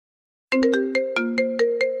I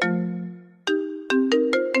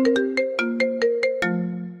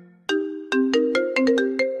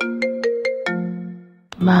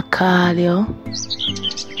call you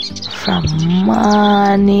from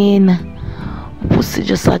morning. Pussy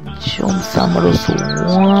just a jump, some of us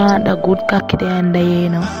want a good cocky there and there, you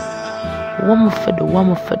know. What for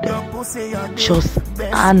do? Just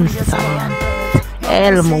answer me and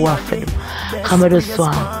tell me what for do. Come just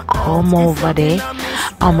want come over there.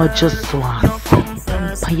 I'ma just want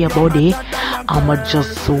sit by your body. I'ma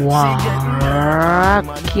just want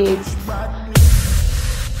rock it.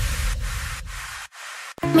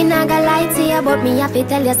 Me nah gonna lie to you, but me have to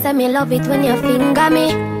tell you, say me love it when you finger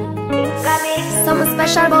me. Something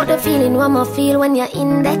special about the feeling one more feel when you're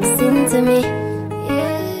indexing to me.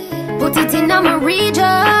 Put it in my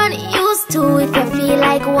region, used to if you feel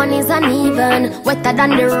like one is uneven. Wetter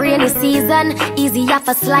than the rainy season, easy off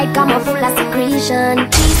a slide, come full of secretion.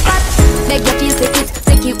 G-spot, make you feel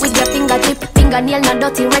sick it with your fingertip. Fingernail not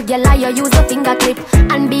dirty, regular, you use a finger clip.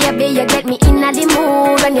 And baby, you get me in the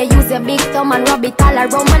mood when you use your big thumb and rub it all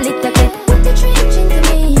around my little clip. Put the trench into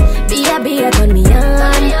me, baby, you turn me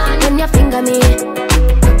on when you finger me.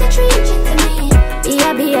 Put the trench into me,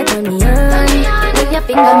 baby, you turn me on when you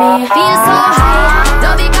finger me. Feel so high,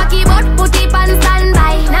 don't be cocky but put it on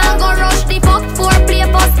standby. Now go rush the fuck for play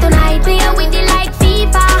post tonight. Play with it like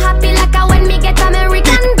FIFA, happy like a when me get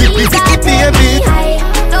American visa. Take me high,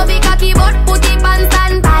 don't be cocky but put it on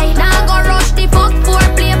standby. Now go rush the fuck for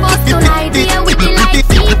play post tonight. Play with it like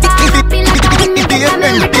FIFA, happy like a when me get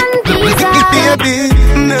American visa. Baby,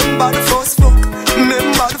 remember the first fuck,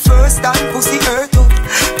 remember the first time pussy hurt up.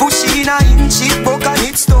 Push in a inch, it broke and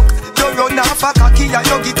it stuck. You run off a cocky and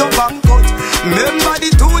you get up and cut. Remember the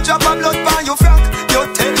 2 drop of blood by your frack. You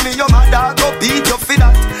tell me your mother go beat you for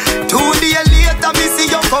that. 2 days later me see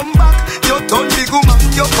you come back. You turn big woman,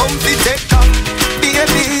 you come fi take up.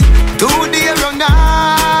 Baby, 2 days run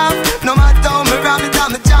off. No matter how me ram it,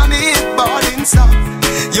 I'm a jam it, ballin' stop.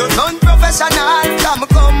 You done professional, come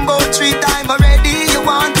combo 3 times already. You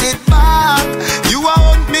want it back. You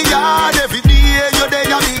want me hard every day. You there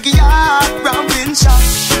a big yard, rambling shot.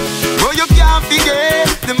 Bro, you can't forget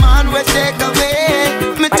the man will take away.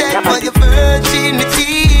 Me take for your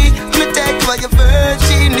virginity. Me take for your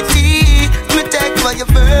virginity. Me take for your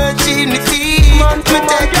virginity. Me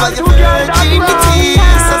take for your virginity.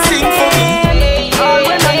 So sing for me. All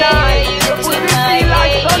when I die, you put me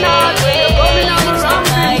like sun out. When you're coming on the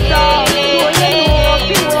ramping star.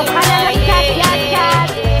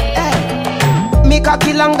 Me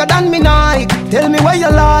cocky longer than me Nike. Tell me what you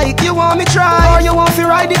like. You want me try or you want to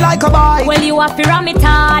ride it like a bike? Well, you have to ram it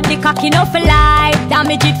hard. The cocky no for life.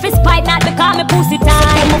 Damage it for spite, not because me pussy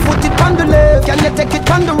tight. So put it on the left, can you take it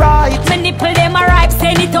on the right? My nipple them a ripe,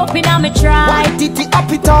 send it up in a me try. White titty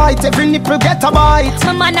appetite, every nipple get a bite.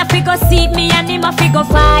 My man a figure seat me and him a figure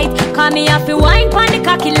fight. Call me have to wine pon the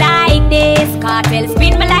cocky like this. Cartel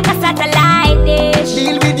spin me like a satellite dish.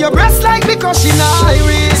 Deal with your breast like because she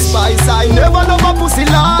Irish. Spice, I never love a pussy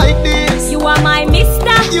like this. You are my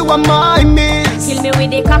mister, you are my miss. Kill me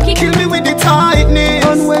with the cocky, kill me with the tightness.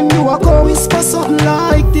 And when you a go whisper something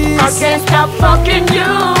like this, I can't stop fucking you.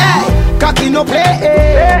 Hey, cocky no play,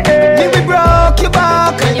 me we broke your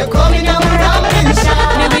back. When you coming out rambling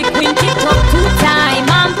shot. Me we quint it up 2 times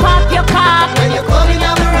and pop your cock. When you coming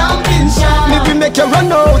out rambling shot. Me we make you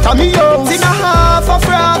run out of me house in a half a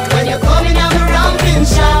frock. When you coming out rambling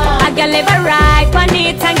shot. I can live a ride on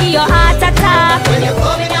it and give your heart attack. When you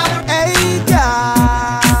coming out. Hey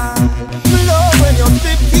girl, love when you're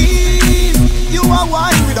 15. You are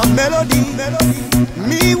one with a melody.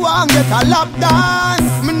 Me want get a lap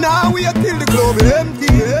dance. Me now wait till the club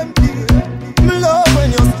empty. Me love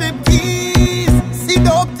when you're 15.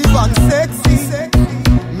 Seductive and sexy.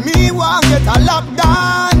 Me want get a lap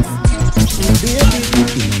dance. Baby,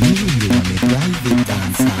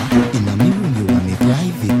 in a me room you want me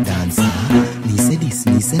private dancer. Me say this,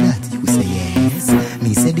 me say that, you say yes.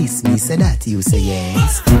 Me say this, me say that, you say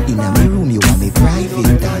yes. In a me room you want me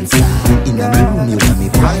private dancer. In a me room you want me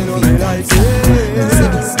private dancer. Me say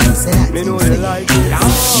this, me say that, you say yes.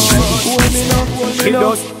 She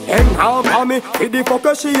does hang out on me, with the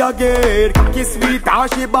fucker she a get. Cocky sweet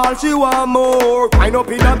and she ball, she want more. Wind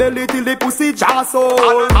up in her belly till the pussy jazz so.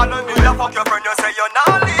 I don't need a fuck your friend, you say you're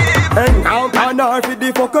not leave. Hang out on her, with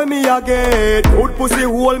the fucker me a get. Good pussy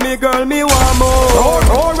hold me girl, me want more.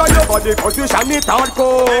 More on your body, cause you shine it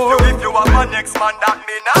hardcore. If you are my next man, that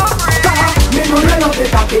me not free. Me know you love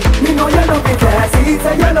it cocky, me know you love it yeah. See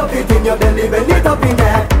say you love it in your belly, bend it up in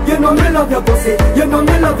there. You know me love your pussy, you know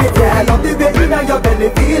me love it yeah. Love the way in your belly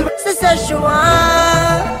feel. She says she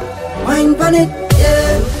want wine pon it,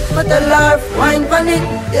 yeah. But tell her wine pon it,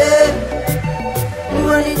 yeah. Do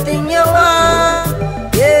anything you want,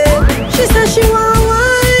 yeah. She said she want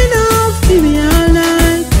wine off, give me all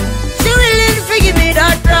night. She willing to give me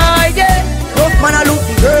that ride, yeah. Rough man a look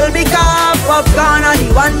the girl because popcorn are the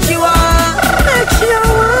one she want. Make she a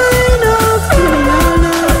wine off, give me all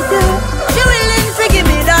night, yeah. She willing to give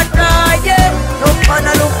me that ride, yeah. Rough man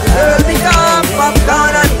a look the girl because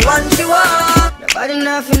popcorn are the one she want. Nobody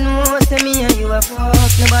nothing knows, say me and you a fuck.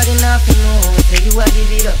 Nobody nothing knows, say you a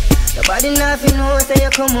give it up. Nobody nothing knows, say you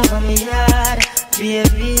come over me yard.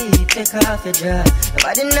 Baby, take off your dress.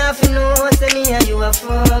 Nobody nothing knows, say me and you a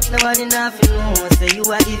fuck. Nobody nothing knows, say you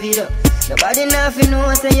a give it up. Nobody nothing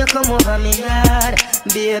knows, say you come over me yard.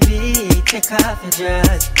 Baby, take off your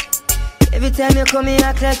dress. Every time you come here,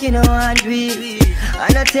 act like you know I do it.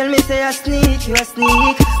 And I tell me, say I sneak, you a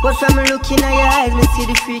sneak. But from looking at your eyes, me see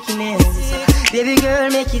the freakiness. Baby girl,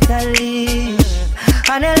 make it unleash.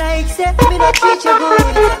 And I like say, me don't treat you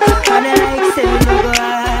good. And I like say, me don't go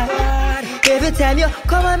hard. Every time you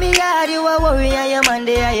come on me yard, you a worry and your man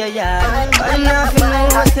there, your yard. Nobody nothing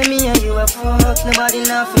knows, say me and you a fuck. Nobody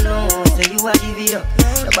nothing knows, say you a give it up.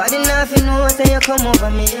 Nobody nothing knows, say you come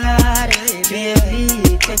over me yard.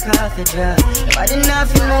 Baby, take off your dress. Nobody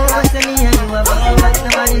nothing knows, say me and you a fuck.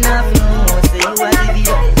 Nobody nothing knows, say you a give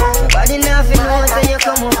it up. Nobody nothing knows, say you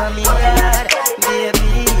come over me yard.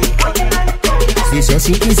 Baby. She said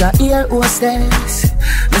she is a ear hostess.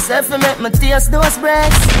 Myself to make my taste those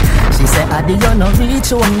breasts. She said, Adi, you no reach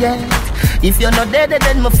home yet. If you're not dead,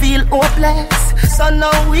 then me feel hopeless. So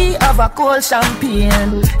now we have a cold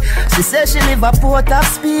champagne. She said she live a Port of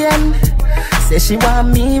Spain. Say she want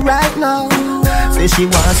me right now. Say she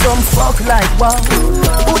want some fuck like wow.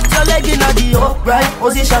 Put your leg in the upright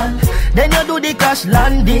position. Then you do the crash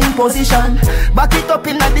landing position. Back it up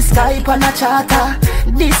in the sky on a charter.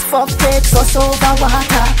 This fuck takes us over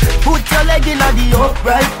water. Put your leg in the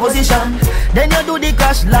upright position. Then you do the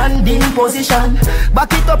crash landing position.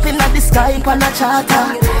 Back it up in the sky on a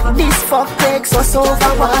charter. This fuck takes us over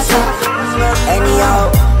water.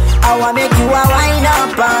 Anyhow, I wanna make you a wine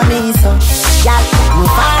up on me, so yeah, you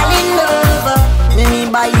fall in love. Let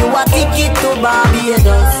me buy you a ticket to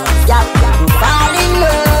Barbados. Yeah, you fall in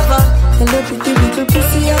love. Hello, pretty little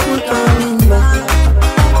pussy, I'm coming back.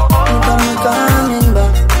 I'm coming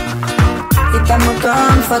back. I'm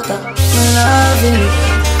comforter, I'm loving it.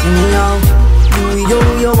 Now,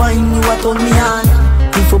 you wine, you a turn me on.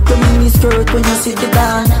 If you put me in skirt when you sit it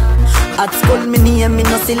down. At school, me name, me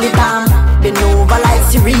no silly down. Been over like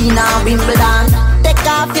Serena, Wimbledon. Take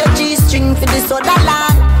off your G-string for the soda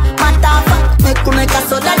land. Matter of fact, make a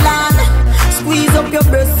soda land. Squeeze up your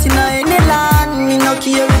breasts in any land. Me no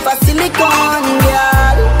care if a silicone,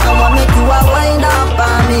 girl. I wanna make you a wind up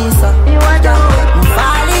on me, so you want to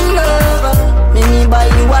fall in love. Make me buy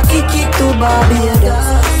you a ticket to Barbados.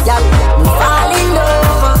 Yeah, fall in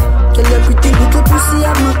love. Tell your pretty little pussy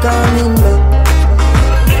I'm not coming back.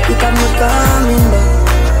 It I'm not coming back.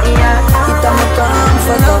 It I'm not coming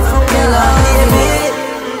for love.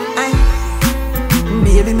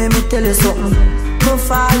 Baby, let me tell you something. Don't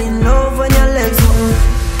fall in love when your legs open.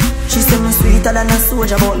 She say me sweeter than a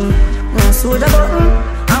soldier button. Soldier button.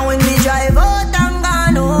 And when we drive out and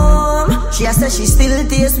gone home, she a say she still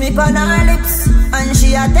taste me on her lips. And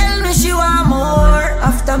she a tell me she want more.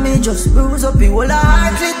 After me just bruise up the whole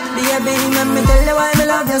heart it. Baby, let me tell you why me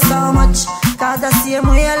love you so much. Cause the same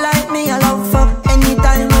way you like me, I love fuck.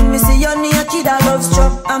 Anytime when me see you naked, I love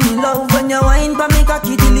struck. I'm in love when you whine for me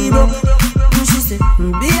cocky till he broke. And she said,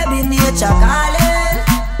 baby, nature calling.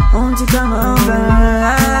 Won't you come over?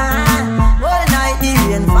 All night the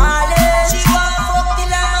rain falling. She won't fuck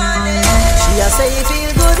till the morning. She a say you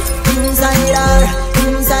feel good inside her,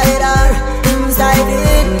 inside her, inside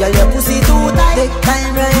it. Girl, your pussy too tight. Take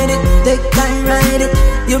time, ride it, take time, ride it.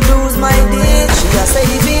 You bruise my dick. She a say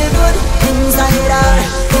you feel good inside her,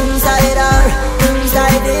 inside her,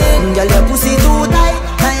 inside it. Girl, your pussy too tight.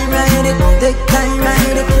 Time, ride it, take time,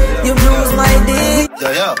 ride it. You bruise my dick.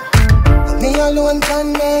 Yeah. Me alone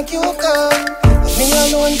can make you come. Me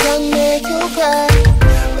alone can make you cry.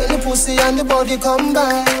 When the pussy and the body come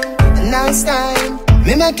by, nice time.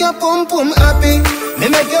 Me make your pum pum happy. Me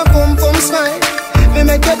make your pum pum smile. Me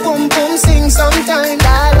make your pum pum sing sometime.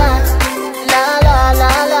 La la, la la la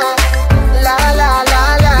la, la la la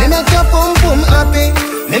la. Me make your pum pum happy.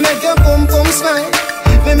 Me make your pum pum smile.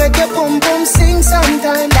 Me make your pum pum sing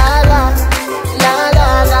sometime. La la, la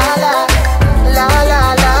la la la, la la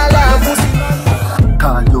la la.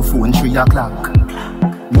 Call your phone 3 o'clock.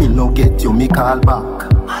 Me no get you, me call back.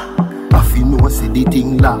 I feel no say the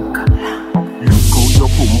thing lock. Look how your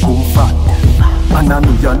pum pum fat. And I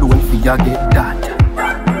know you alone for you get that.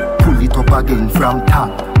 again from top.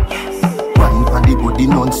 Wine on the body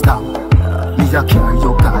non-stop. Me a carry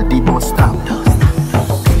your car the bus stop.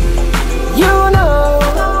 You know,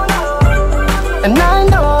 and I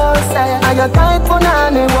know, say I got tight for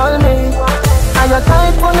nanny wall me. I got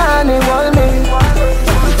tight for nanny wall me.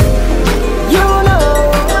 You know,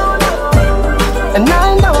 and I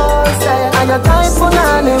know, say I got tight for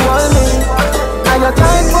nanny wall me. I got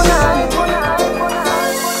tight for nanny.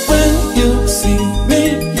 When you see me,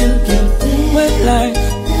 you get wet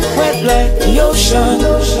like the ocean.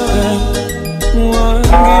 One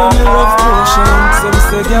give me love potion. Some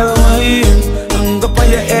say girl wine, hang up on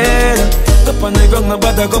your head. Up on the ground, no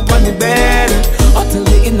bother go on the bed. Until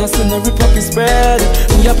the innocent no rip up his bread.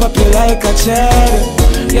 And you pop you like a cherry.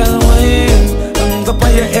 Girl wine, hang up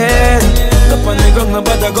on your head. Up on the ground, no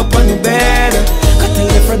bother go on the bed. Got tell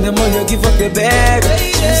your friend them all you give up the bed.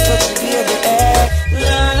 She's such a baby egg.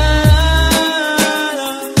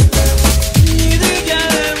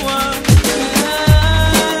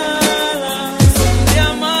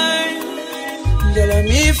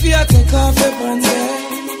 If you take off your pants,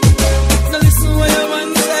 now listen what you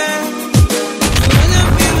want to say. When you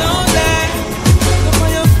feel lonely, come on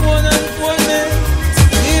your phone and phone me.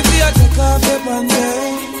 If you take off your pants,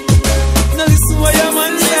 now listen what you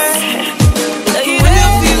want to say. When you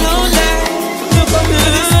feel lonely, you come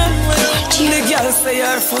here, listen what you want to say. The girl say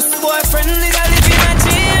her first boyfriend did a live in a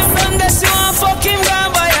gym. From there she want fuck him, go and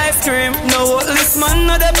buy ice cream. No this man,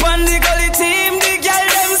 no the on the gully team. The girl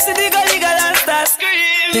them see the gully girl and start scream.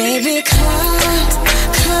 Baby, come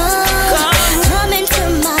into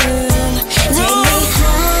my room. Take me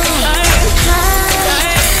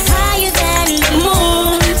higher than the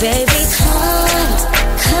moon. Baby, come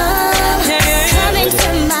into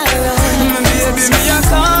my room. Baby, me a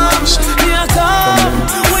come.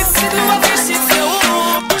 We sit in my bed, she say,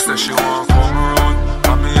 oh. She say she want come round,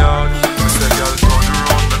 on me yard. She say, girl, turn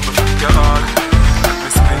around, let me fuck your heart. Let me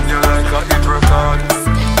spin you like a hit record.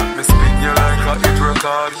 Me spin you like a hit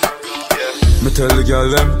record. Me tell the girl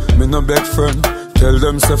them, me no beg friend. Tell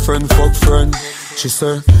them say friend fuck friend. She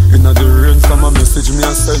say, inna the rain from a message me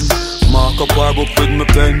a send. Mark up her book with me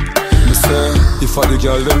pen. Me say, if I the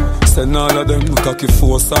girl them, send all of them. Cocky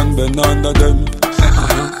force and bend under them.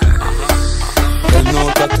 10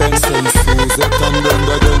 out of 10, send Suzette and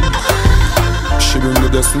Brenda them. She bring the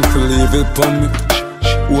destiny to leave it pon me.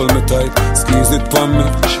 Hold me tight, squeeze it pon me.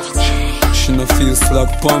 She no feel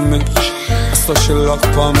slack pon me. So she lock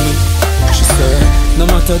pon me. She say, no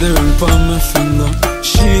matter the ring pon my finger.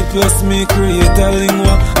 She plus me create a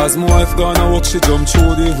lingua. As my wife gonna walk, she jump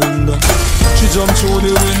through the window. She jump through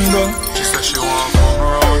the window. She say she want come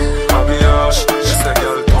round, I'll be out. She say,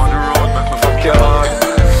 girl, turn around, make me fuck your heart.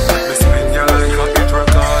 Me spin you like a hit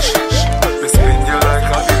record. Me spin you like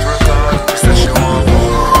a hit record. She say she want come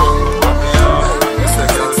round, I'll be out. She say,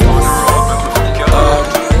 girl, turn around, make me fuck your heart.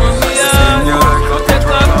 Me spin you like a hit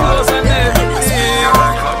record. Me spin you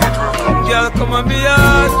like a hit record. Girl, come on, be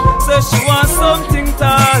hard. Say she want something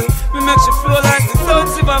tall. Me make she flow like the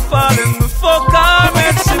clouds if I fall. And me fuck her,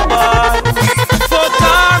 make she ball. Fuck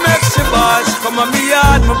her, make she ball. She come on me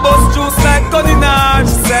hard, me bust juice like gun in her.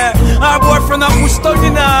 She say, her boyfriend a push tongue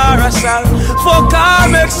in her. I shall fuck her,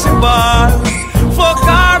 make she ball. Fuck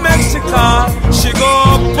her, make she call. She go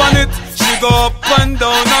up on it, she go up and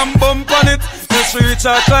down and bump on it. She reach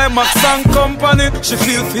her climax and company. She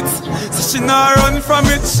feel fit, so she not run from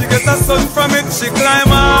it. She get a sun from it. She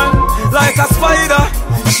climb on like a spider.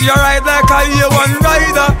 She a ride like a A1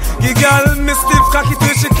 rider. Give girl me stiff cocky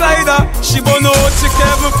till she glide her. She burn out, she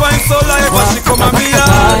can't even find so life. But she come at me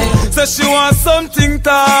hard. Say she want something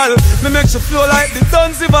tall. Me make she flow like the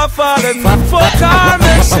duns if I fall. And fuck her,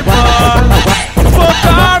 make she ball. Fuck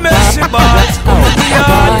her, make she ball. She come at me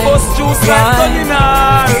hard. Bust juice like gun in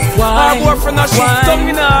her. Her boyfriend a shoot tongue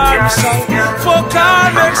in her. Fuck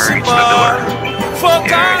her, make she ball. Fuck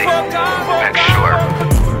her, fuck her, fuck her.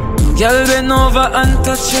 Girl, bend over and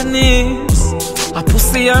touch your knees. A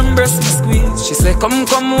pussy and breast me squeeze. She say, come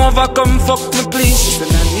over, come fuck me please. She say,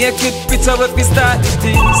 nah, naked picture with me start the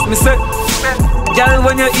tease. Me say, girl,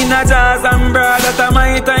 when you're in a jazz and broad, that's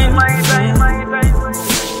my time.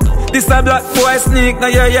 This a black boy sneak, now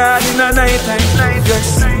your yard in a night time.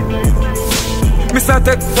 Yes. Me say,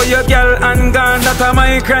 take for your girl and gone, that's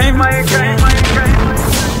my crime.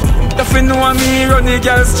 If you know me, run the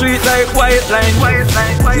girl street like white line.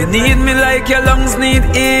 You need me like your lungs need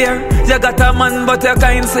air. You got a man but you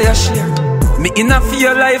can't say a share. Me in a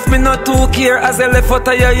fear life, me not too care. As I left out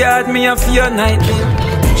of your yard, me a fear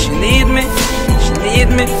nightmare. She need me, she need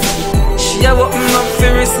me. She a open up to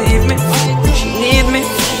receive me.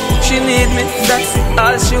 She need me, that's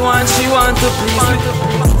all she want to please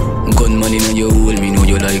me. Gun money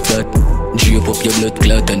like that. Drape up your blood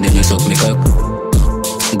clot and then you suck me cock.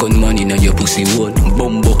 Gunman in your pussy one.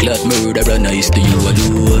 Bumbo clot murderer nice to you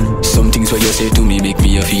alone. Some things what you say to me make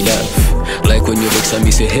me a feel laugh. Like when you vex and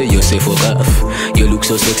me say hey you say fuck off. You look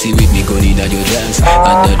so sexy with me gun in your dress, and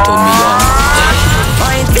that turn me on.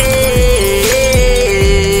 Point fail.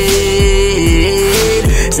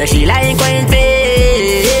 So she like point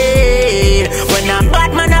fail. When I'm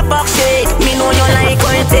bad man a fuck shit, me know you like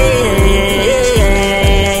point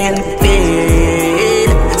fail. Fail.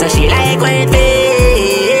 So she like point fail.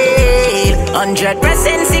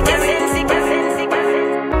 100% secure.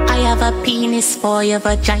 I have a penis for your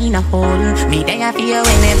vagina hole. Me there for you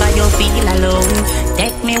whenever you feel alone.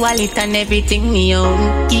 Take me wallet and everything me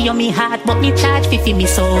own. Give you me heart but me charge for me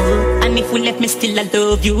soul. And if we left me still I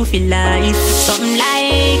love you for life. Something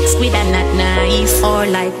like Squid and Not Nice, or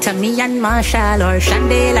like Tammy and Marshall, or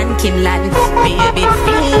Chandel and Kimlan. Baby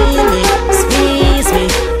feel me, squeeze me.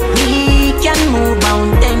 We can move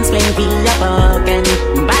mountains when we are broken.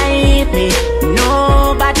 Bite me,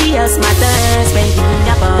 nobody else matters when we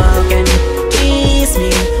are broken. Kiss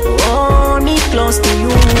me, hold me close to you,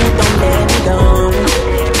 don't let me go.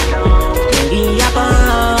 Baby, you're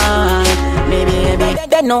born, baby.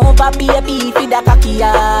 Bend over, baby, feed the cocky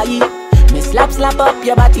eye. Me slap up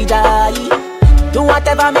your body dry. Do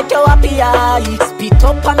whatever make you happy, eye. Spit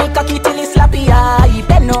up and make cocky till it's slappy, eye.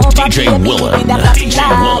 Bend over, DJ Willan, feed the cocky DJ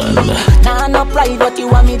Willan. Nah, no pride, but you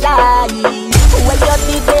want me die. Well, you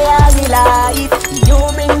did there, me life. You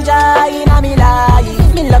bring joy in me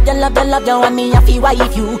life. Me love you, and me a fi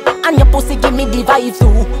wife you. And your pussy give me the vibe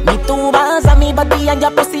too. Me two bars and me body and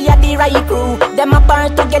your pussy are the right crew. Them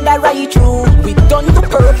apart together right through. We done the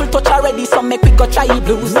purple touch already, so make we go try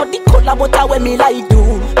blues. Not the color, but how when me like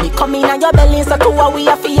do. Me come in on your belly, so two we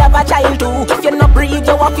a fi have a child too. If you not breathe,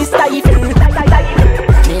 you a fi stifle.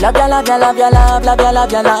 Me love you,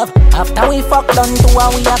 love. After we fuck done to a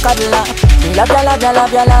we a cuddle up. Me love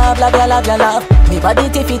you, love. Me body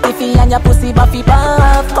tiffy and your pussy buffy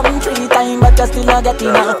puff. Come 3 times but you still not get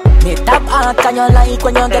enough. Me tap hard and you like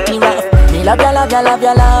when you getting rough. Me love you, love.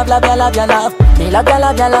 Me love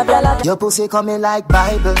you. Your pussy coming like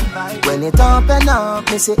Bible. When it open up,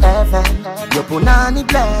 me see heaven. Your punani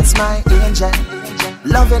bless my angel.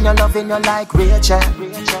 Loving you like Rachel.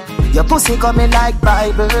 Your pussy coming like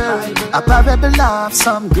Bible. A parable of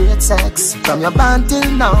some great sex. From your band till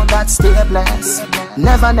now, that's still blessed.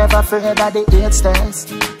 Never afraid of the 8 stairs.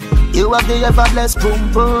 You have the ever blessed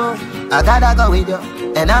boom boom. I gotta go with you,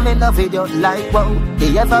 and I'm in love with you like wow.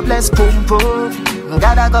 The ever blessed boom boom.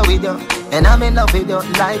 Gotta go with you, and I'm in love with you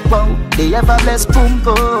like wow. The ever blessed boom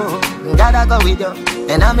boom. Gotta go with you,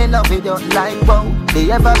 and I'm in love with you like wow.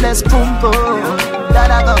 The ever blessed boom boom.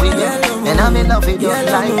 Gotta go with you, and I'm in love with you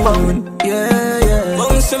like wow. Yeah.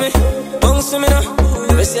 Bounce to me now.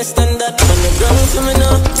 Let's just stand up on the ground for me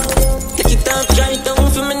now. Take it up, try it down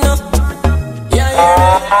for me now.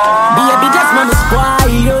 Baby, just mama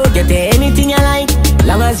squad, you get anything you like.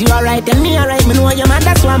 Long as you alright, tell me alright. Me know you're mad,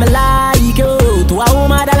 that's why I'm like you. To a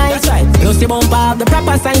woman that like. That's right. You see bump up the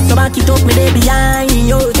proper size, so back it up me there behind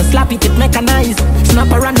you. Just slap it mechanized.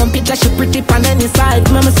 Snap a random picture, she pretty on any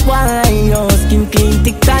side. Mama squad, yo, skin clean,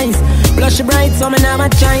 thick ties. Blush bright, so me never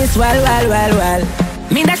choice. Well.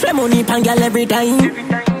 Me dash my money pan girl every time.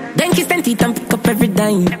 Then kiss them teeth and pick up every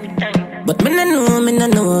dime. But me no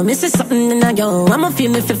know, me see something in a yo. I'ma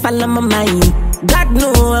feel if you fall on my mind. God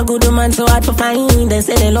know a good woman so hard to find. They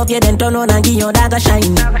say they love you, then turn on and give your dagger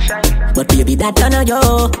shine. But baby that turn on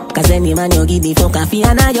yo, cause any man you give the fuck a fee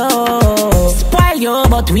and a yo. Spoil you,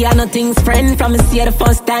 but we are nothing's friend. From me see the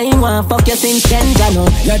first time, wanna fuck you since then, I know.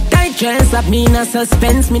 Your tight dress up me in a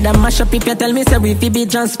suspense. Me da mash up if you tell me say we fi be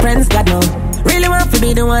just friends, God know. Really want to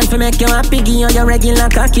be the one to make you happy. Give you your regular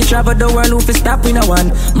cocky. Travel the world, who fi stop with no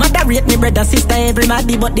one. Mother rate me, brother, sister,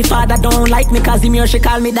 everybody. But the father don't like me, cause him here she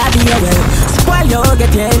call me daddy. Yeah, well, spoil you,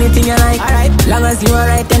 get you anything you like. Alright, long as you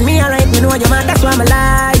alright, and me alright. Me know your man, that's why I'm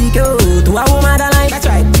like you. To a woman that like. That's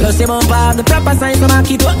right. Plus you bump up the proper sign, so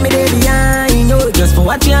back it up me there behind you. Just for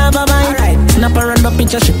what you have a mind. Alright, snap a random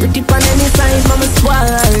picture, she pretty on any size. Mama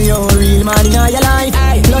spoil you, real man in all your life.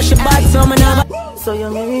 Plus your back, so me never. So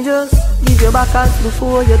you may just give your back out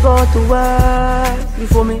before you go to work.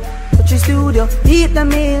 Before me touch your studio, beat the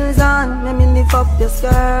meals on. Let me lift up your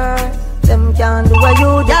skirt. Them can't do what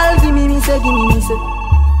you. Y'all give me say.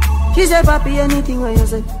 She say papi anything when you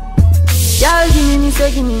say. Y'all give me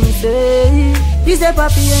say. She say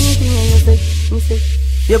papi anything when you say. Me say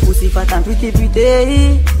your pussy fat and pretty.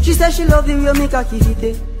 She say she love the way you make her kiss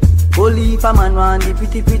it. Only if a man want the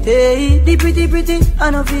pretty. The pretty,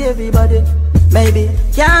 I know for everybody. Maybe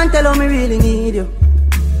can't tell how me really need you.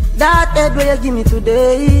 That head where you give me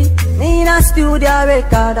today. Me in a studio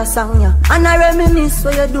record a song, yeah. And I reminisce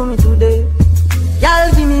what you do me today.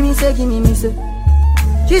 Y'all give me say, give me say.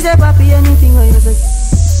 She say, papi, anything what you say.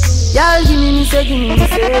 Y'all give me say, give me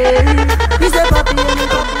say. She say, papi,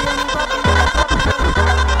 anything.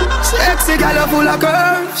 Sexy girl, you full of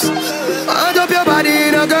curves. Hand up your body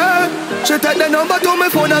in a girl. She take the number to my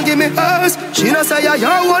phone and give me hers. She no say you're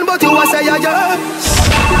your one, but you a say you're yours.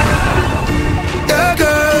 Yeah,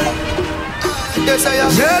 girl. Yes, I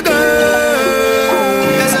am. Yeah, girl.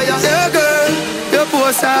 Yes, I am. Yeah, girl. You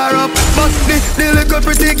post her up, but the little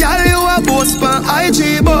pretty girl you a post for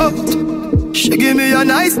IG, but she give me a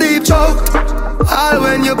nice deep choke. All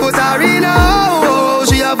when you put her in a hole,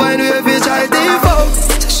 she a find way fi try default.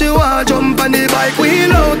 She want jump on the bike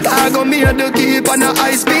wheel out. I got me to keep on a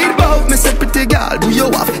high speed boat. Me say pretty girl, do you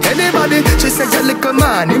have anybody? She say your little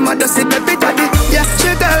man, him a does it baby daddy. Yeah,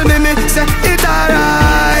 she tell me say it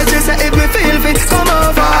alright. She say if me feel fit, come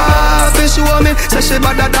over. She show me, say she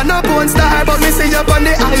better than a porn star. But me see you on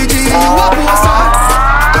the IG, you a poster.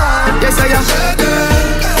 Yes I am.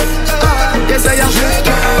 Yes I am.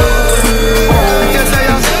 Yes I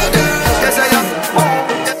am. Yes I am.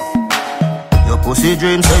 Pussy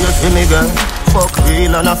dream say you see me girl. Fuck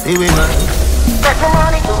real and I feel with me.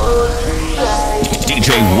 DJ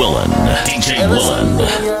Willan. DJ Willan.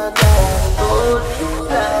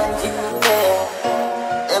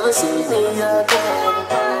 Ever see me again?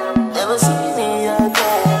 Ever see me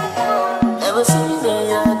again? Ever see me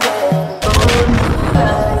again?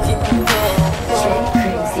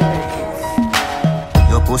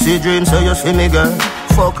 Your pussy dream say you see me girl.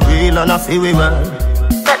 Fuck real and I feel with me.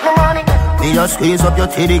 Me just squeeze up your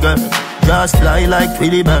titty, girl. Just fly like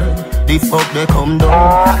Tweety bird. The fuck they come down.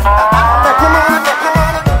 Back my money, back my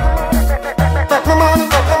money, back my money,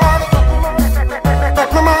 back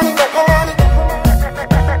my money, back my money,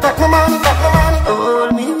 back my money, back my money.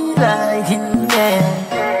 Hold me like you can.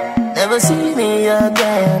 Never see me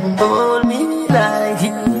again. Hold me like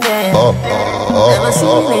you can. Never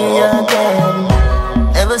see me again.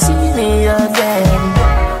 Never see me again.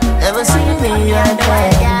 Never see me again.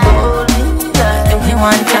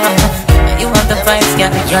 One time, you want the vibes, girl.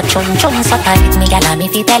 Your chum so tight, me gal, me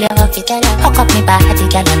fi tell you. Hook up me body,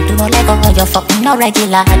 gal, and do no lego. You fucking no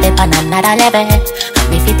regular, dip on another level.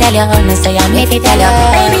 Me fi tell you, me say me fi tell you.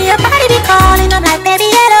 Baby, your body be calling, I'm like, baby,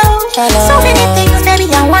 hello. So many things, baby,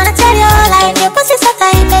 I wanna tell you. Like your pussy so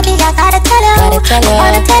tight, baby, I gotta tell you. I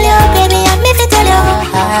wanna tell you, baby, me fi tell you.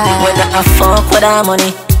 When I fuck with our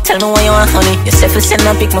money. Tell me what you want, honey. You say for send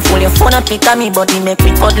a pic, my phone, your phone a pic of me body. Make me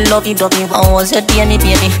cuddle lovey dovey. How was your day,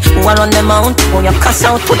 baby? Who are on the mount? Who you cuss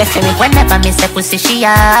out to the me? Whenever me say pussy, she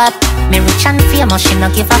up. Me rich and famous, she no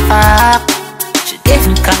give a fuck. She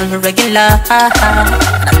didn't call me regular.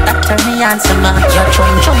 That turn me on some more. Your chum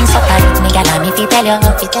so tight, me gal, me fi tell you.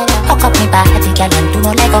 Hook up me body, gal, and do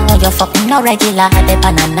no lego. You fucking no regular, dip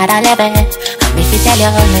on another level. Me fi tell you,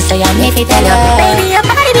 me say me fi tell you. Baby, your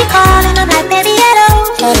body be calling, I'm like, baby, hello.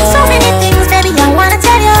 So many things, baby, I wanna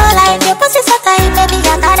tell you. Like your pussy so tight, baby,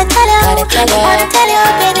 I gotta tell you. I wanna tell you,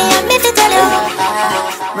 baby, me fi tell you.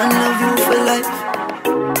 Man love you for life.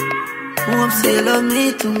 Hope say you love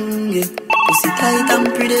me too, yeah. Pussy tight and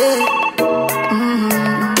pretty.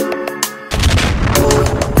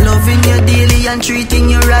 Loving you daily and treating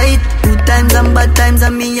you right. Good times and bad times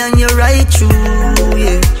and me and you right true,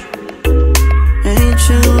 yeah. Ain't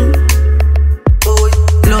true.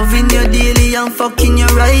 Loving you daily and fucking you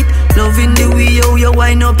right. Loving the way you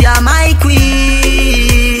wind up, you're my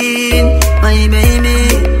queen, my baby.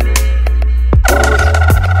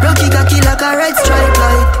 Rocky cocky like a red stripe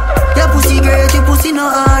light. Your pussy great, your pussy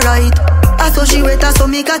not alright. I saw she wet, I saw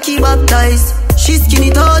me cocky baptized. She skin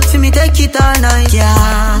it out for me, take it all night.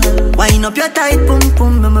 Yeah, wind up your tight pum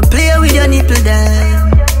pum, I'ma play with your nipple then.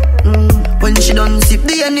 When she done sip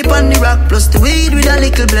the honey on the rock, plus the weed with a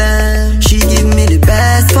little blend. She give me the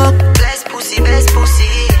best fuck, best pussy, best pussy.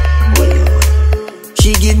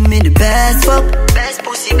 She give me the best fuck, best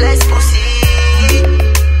pussy, best pussy.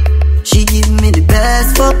 She give me the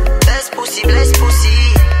best fuck, best pussy, best pussy.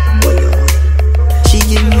 She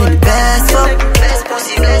give me the best fuck, best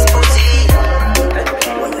pussy, best pussy.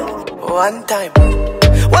 One time,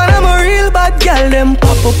 when I'm a real bad girl, them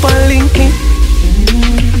pop up and link me.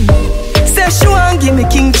 Say she want give me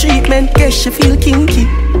king treatment, guess she feel kinky.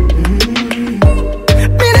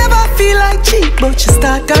 Me never feel like cheap, but she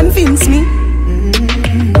start convince me.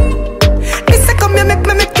 Me say come here,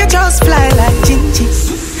 make you just fly like Gingy.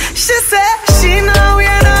 She say she know we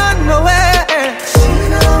ain't on nowhere. She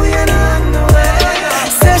know we ain't on nowhere.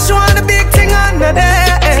 Say she want a big thing under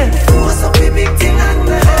there. Force up a big thing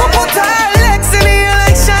under there. Put her legs in the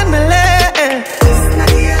election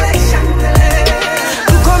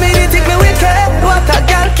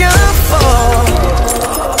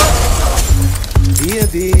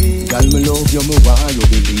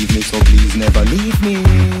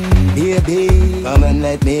baby. Come and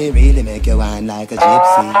let me really make you wine like a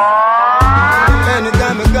gypsy.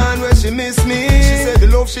 Anytime I gone where she miss me, she said the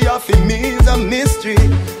love she offer me is a mystery.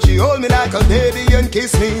 She hold me like a baby and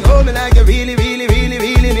kiss me. Hold me like you really, really, really,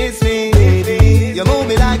 really miss me, baby. You move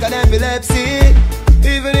me like an epilepsy.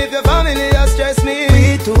 Even if your family has stressed me,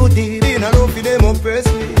 we too deep in a love for them oppress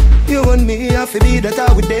me. You and me have to be that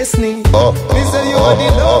I with destiny. Me say you are the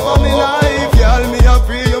love of my life. Y'all me I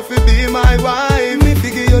pray you fi be my wife. Me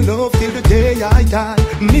figure your love till the day I die.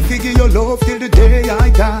 Me figure your love till the day I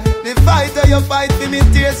die. The fight that you fight for me,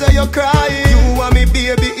 tears that you cry. You and me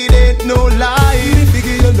baby, it ain't no lie. Me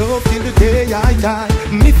figure your love till the day I die.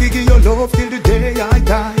 Me figure your love till the day I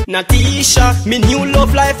die. Natisha, me new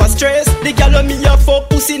love life a stress. The girl when me a fuck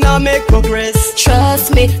pussy now make progress.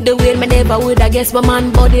 Trust me, the way me never would I guess. But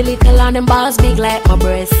man body little and them balls big like my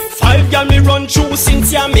breast. 5 girl me run through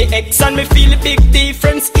since ya me ex. And me feel a big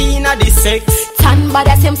difference in a the sex. Tan but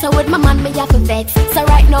I same so with my man me have to vex. So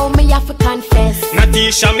right now me have to confess.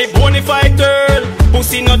 Natisha me bonafide girl.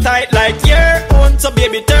 Pussy no tight like your own. So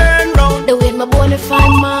baby turn round. The way my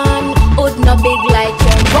bonafide man, hood no big like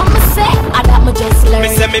your. What me say, I that me just learn. Me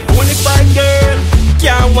say me bonafide girl,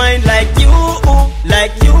 can't whine like you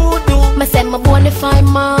do. Me say my bonafide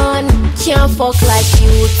man, can't fuck like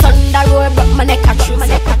you. Thunder roar but my neck a true.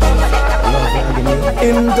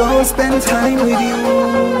 Him don't spend time with you.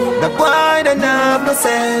 That boy don't have no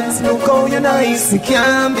sense. Look how you're nice, you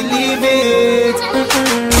can't believe it.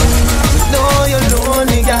 No, you're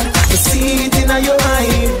lonely, girl. You see it in your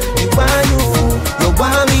eye. You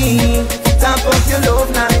want me. Top up your love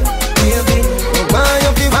night, baby. You want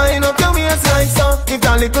you to wind up your waist like so. If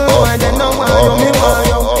that little boy then no want you, me want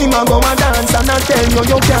you. Him a go a dance and I tell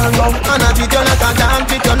you can't go. And I treat you like a dance,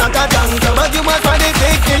 treat you like a dancer. But you want for the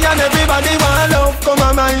victory and everybody want love. Come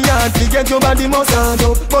on my yard to get your body massage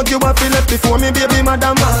up. But you want to left before me, baby,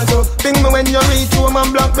 madam march up. Think me when you reach home and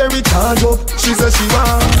Blackberry charge up. She says she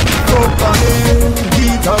want up on it,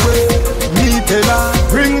 beat away. Me tell her,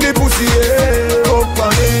 bring the pussy here. Up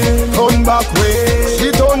on it, turn back way. She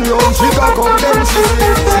turn round, she back up, then she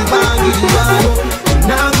say she want give it one go.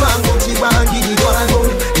 Now go, she want give it one go.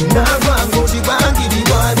 Now go, she want give it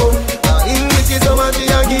one go. English is so much she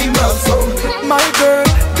a give up some. My girl,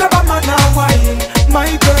 grab a man and wine. My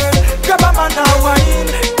girl, grab a man and wine.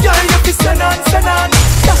 Girl, you fi send on.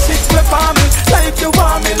 Dash it with me like you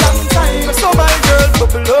want me long time. So my girl,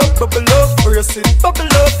 bubble up, brace it, bubble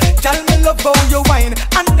up. Tell me love how you wine,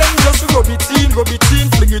 and then just rub it in,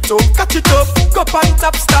 fling it up, catch it up, go on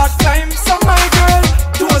top, start climb. So my girl,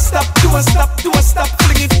 don't stop,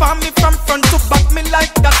 fling it for me from front to back, me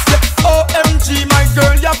like that. Yeah. OMG, my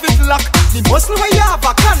girl, you have it locked. The muscle where you have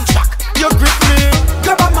a contract, you grip me.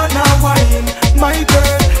 Grab a man and wine, my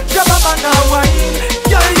girl, grab a man and wine.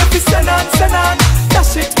 Girl, you fi send on,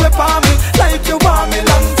 dash it with me like you want me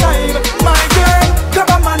long time. My girl,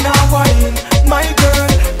 grab a man and wine, my girl,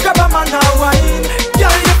 grab a man and wine.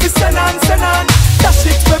 Girl, you fi send on, dash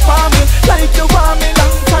it with me like you want me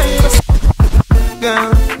long time.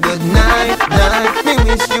 Girl, good night. Me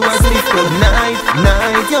wish you was sleep good night.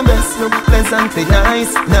 Your breasts look pleasantly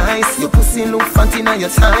nice. Your pussy look fat in your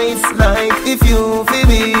tights. Like if you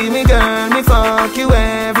feel me girl, me fuck you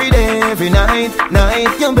every day, every night.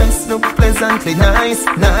 Your breasts look pleasantly nice.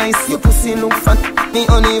 Your pussy look fat, me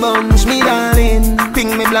honey bunch, me darling.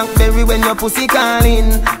 Ping me Blackberry when your pussy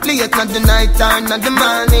calling. Late at the night or not the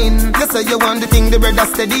morning. You say you want the thing, the brother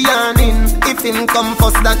steady yarning. If him come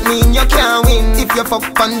first, that mean you can't win. If you fuck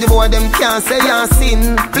on the boy, them can't say you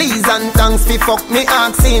sin. Please and thanks fi fuck me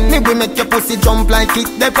asking. Me we make your pussy jump like it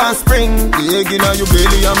the past spring. The egg inna your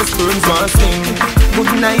belly and my sperms want sing.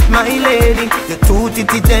 Good night my lady, your two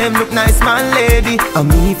titty them look nice my lady. And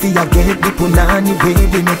me fi ya get the punani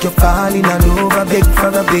baby. Make you fall in love, I beg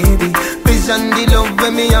for a baby. Vision the love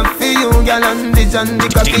when me have for you, girl. And vision the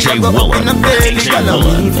cocky I go up in a belly, girl.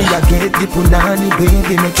 And me fi ya get the punani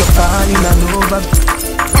baby. Make you fall in love.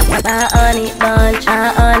 My honey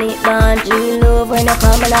bunch, me love when you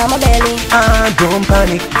come in my belly. Don't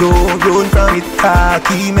panic, don't run from it.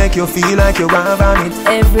 Cocky make you feel like you want vomit.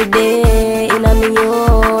 Every day in a me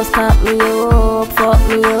house, stop me up, fuck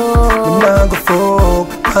me up. Now go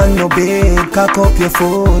fuck, on no bed, cock up your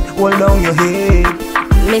foot, hold down your head.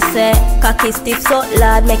 Me say, cocky stiff so,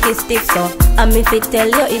 lad make it stiff so. And me fit tell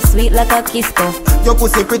you it's sweet like a kiss so. Your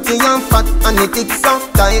pussy pretty and fat and it ticks so.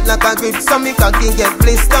 Tight like a grip so me cocky get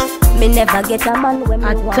blister. Me never get a man when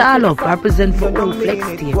me want Atalo represent for all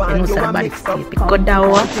FliXXXtape. You know somebody Mixtape. It could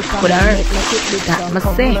down, could hurt. That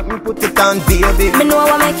must say. Put it on baby. Me know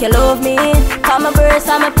I make you love me. Come my breast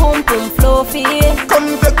and my pum pum fluffy.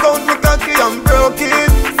 Come take out me cocky and broke it.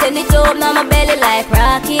 Send it up now my belly like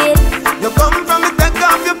rocket. you come from, me take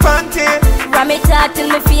off your panty. Ram it out till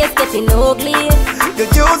my face getting ugly. You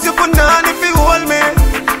use your banana if you hold me.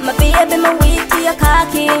 My baby, my weak to your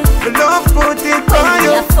cocky. The love put it When on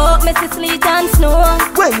me you. a fuck, me see sleet and snow.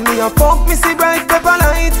 When me a fuck, me see bright pepper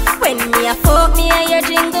light. When me a fuck, me a hear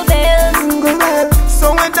jingle bells. Jingle bell,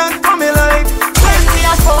 so when that come alive. When me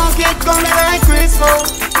a fuck, it coming like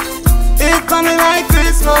Christmas. It coming like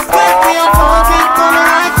Christmas. When me a fuck, it coming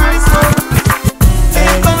like Christmas.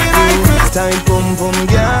 It coming like Christmas. Time, boom, boom,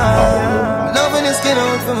 girl. Loving your skin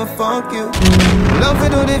out from a fuck you. Love to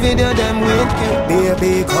do the video, them with you.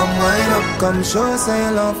 Baby, come wind up, come show, say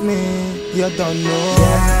you love me. You don't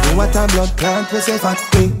know what a blood clot we say fat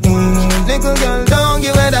me. Little girl, don't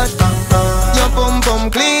give it that. Your pum pum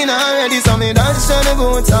clean already, so me dance to the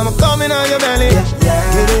boots. I'm coming on your belly.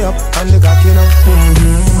 Get it up and the cock, you know.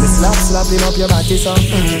 Me slapping up your body, so.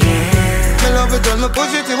 Me love it when me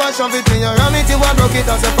push it, you a shove it, me a ram it, you a broke it,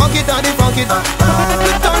 I say fuck it, and the fuck it.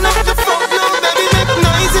 Me turn up the fuck now, baby, make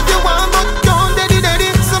nice if you want, but don't daddy.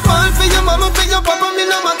 So fall for your mama, for your papa, me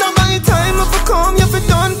no matter by time if you come, if you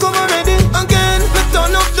done, come already. Again, me turn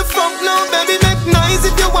up the fuck now, baby, make nice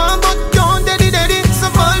if you want, but don't daddy. So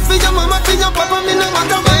fall for your mama, for your papa, me no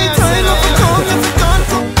matter by time if you come, if you done,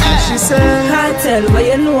 come. She said, Cartel, what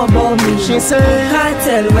you know about me? She said,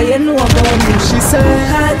 Cartel, what you know about me? She said,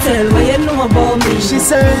 Cartel, what you know about me? She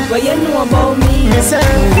said, what you know about me? Me say,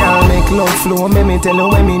 girl, make love flow. Me tell you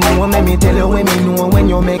when me know. Me tell you when me know. When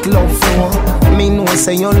you make love flow, me know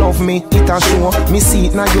say you love me. It a show. Me see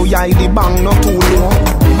it now. You eye the bang not too low.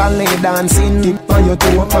 Ballet dancing dip on your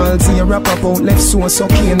toe. Palsy you wrap up out left so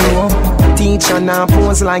sucking low. Teacher now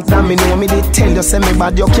pose like that. Me know. Me did tell you say me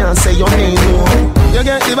bad. You can't say your name no. You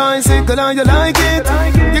get the bicycle and you like it.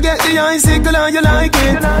 You get the icicle and you like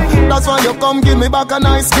it. That's why you come give me back a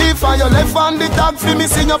nice gift. And you left on the tag for me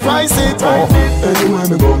see you price it. Anywhere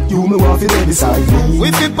me go, you me want to be beside me.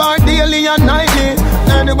 We fit part daily and nightly.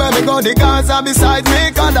 Anywhere me go, the guys are beside me.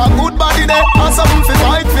 Cause that good body there, and something for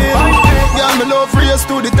fight for. Yeah, me love race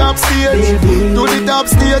to the top stage. To the top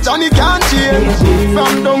stage and it can't change.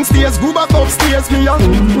 From downstairs, go back upstairs. Me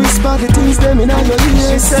and whisper the things them in your ear.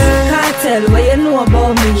 She say, Cartel, what you know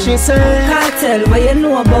about me? She say, Cartel, what you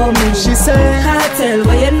know about me? She say, Cartel,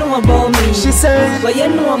 what you know about me? She say, what you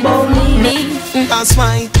know about me? That's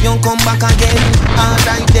why you come back again.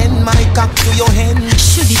 Alright then, my cock to your hand.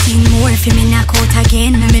 Should it be more for me knock out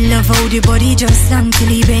again? Me love how the body just long till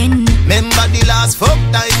he bend. Remember the last fuck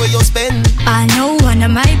time where you spend. I know one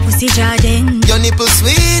of my pussy Jordan. Your nipple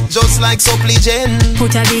sweet, just like Suppligen.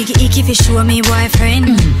 Put a big icky fi show me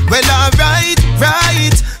boyfriend. Well alright,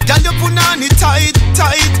 right. Girl you put on it tight.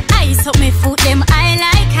 Ice up me foot them I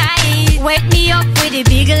like height. Wake me up with a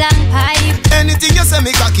big long pipe. Anything you say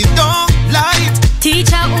me cocky don't light.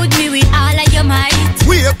 Teacher would me with all of your might.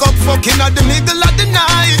 Wake up fucking at the middle of the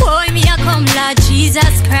night. Boy me a come Lord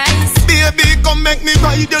Jesus Christ. Baby come make me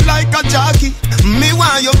ride you like a jockey. Me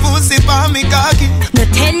want your pussy for me cocky. No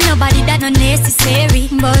tell nobody that no necessary.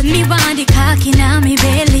 But me want the cocky now me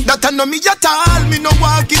belly. That I know me at all, me no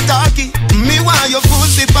walkie talkie. Me want your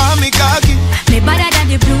pussy for me cocky. Me better than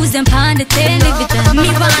the blues and pound the television.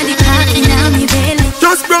 Me want the cocky now me belly.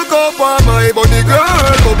 Just broke up on my body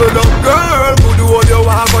girl. Bubble up girl. Who do all you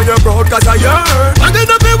want on your broad cause I yearn. And then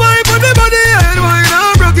up the wipe on the body head. Why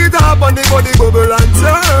not broke it up on the body bubble and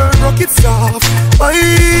turn. Rock it soft,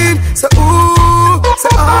 fine. Say ooh,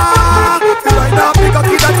 say ah. You right now pick a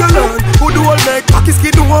kid that you learn. Who do all make cocky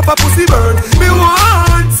skin do up a pussy burn. Me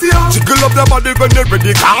want ya. Jiggle up the body when you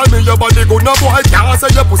ready. Call me your body good no boy can't say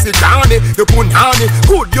your pussy canny. You punani,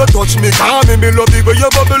 could you touch me call me. Me love the way you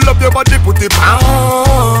bubble up your body put it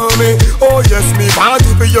on me. Oh yes me want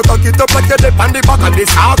it. You cock it up like you lip on the back and the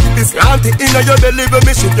sock. It is slanty inna your belly when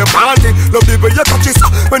me shake your panty. Love the way you touch it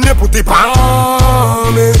when you put it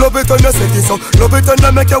on me. Love it when you set it so. Love it when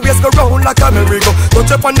you make your waist go round like a merry-go.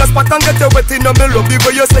 Touch up on the spot and get you wet in me. Love the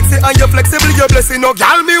way you sexy and you flexible. You blessing no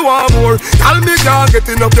girl me want more. Girl me can't get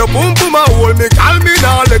enough your boom boom a hole me. Girl me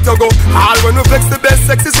now let you go. All when you flex the best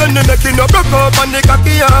sex is when you making up broke up and the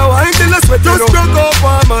cocky and wine till you sweat. Just broke up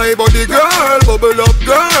on my body girl. Bubble up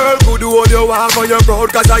girl. Could do all you want on your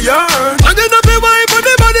crowd cause I yearn. And then up the wipe on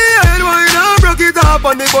the body head. Why not broke it up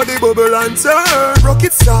on the body bubble and turn. Rock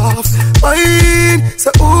it soft, fine.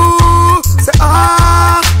 Say ooh, say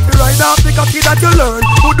ah. You ride off the cocky that you learn.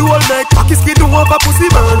 Who do all make cocky skin do up a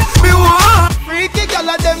pussy burn. Me want freaky girl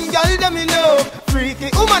of them girl them me know.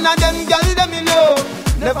 Freaky woman of them girl them me know.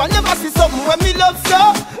 Never see something when me love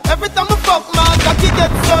so. Every time I fuck my cocky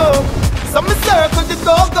get so. So me circle the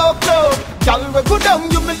go flow. Girl we go down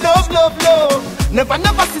you me love.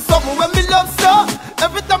 Never see something when me love so.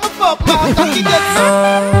 Every time I fuck my cocky get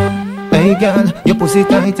so. Hey girl, your pussy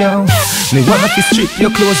tight down. Me want to strip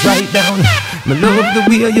your clothes right down. Me love the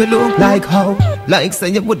way you look like how. Like say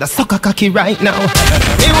you woulda suck a cocky right now.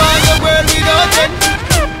 Me want your girl without end.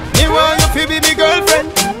 Me want you to be me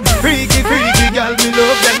girlfriend. Freaky, freaky girl, me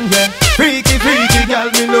love them, yeah. Freaky, freaky girl,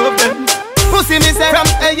 me love them. Pussy me say from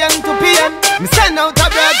AM to PM. Me send out a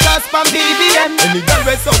broadcast from BBM. Any girl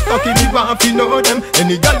we so cocky, me want to know them.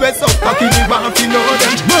 Any girl we so cocky, me want to know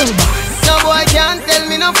them. No boy can't tell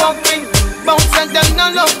me no fuck me. Bounce and them no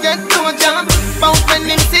love get no job. Bounce when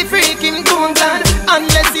him see freak him too glad.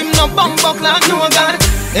 Unless him no bumbuck like no god.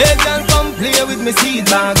 Hey girl come play with me seed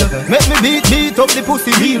bag. Make me beat up the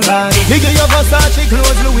pussy real bad. Me give you Versace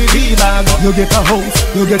clothes Louis V bag. You get a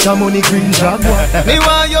house, you get a money green job. Me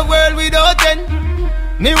want your world without end.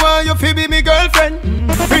 Me want you to be me girlfriend.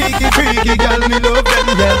 Freaky, freaky girl, me love them,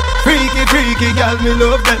 yeah. Freaky, freaky girl, me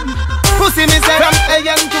love them. Pussy me say from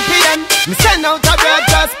AM to PM. Me send out a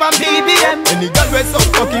broadcast from BBM. Any girl we so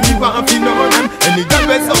cocky, me want to know them. Any girl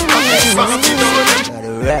we so cocky, me want to know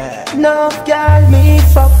them. No girl me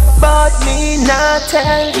fuck, but me not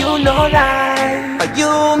tell you no lie. But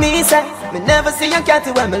you me say, me never see a cat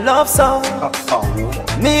when me love so.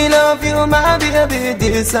 Me love you my baby,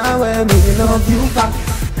 this is where me love you back.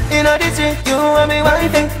 You know the street, you and me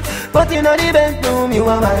wifey. But you know the bedroom, you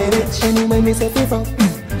are my bitch. Anyway me say fi fuck,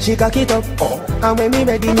 she cock it up. And when me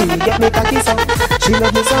ready, me get me cocky so. She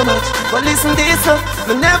love me so much, but listen this up.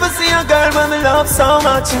 Me never see a girl when me love so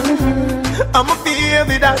much. I'ma feel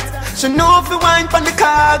with that. She know if you wine from the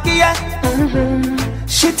cocky, yeah.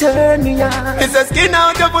 She turn me on. It's a skin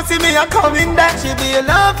out your pussy, me a coming back. She be a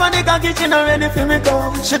love for the cocky, she not ready for me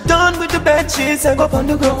go. She done with the bed, she say go on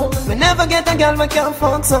the ground. We never get a girl we can't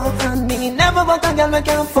fuck so. And me never want a girl we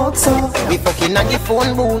can't fuck so. We fucking at the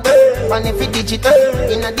phone booth, and if it digital,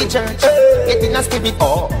 in a the church, get in a spirit,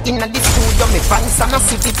 in a the studio, me fans and a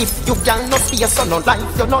city tip. You girl no see so no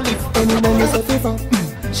life, you no live. Anyway me say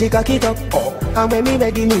FIFA, she cock it up, and when me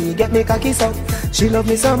ready, me get me cocky up. She love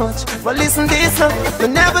me so much, but listen this up. Me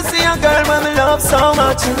never see a girl when me love so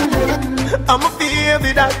much. I'ma feel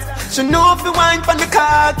with that. She know if you wine from the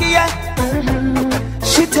cocky, yeah.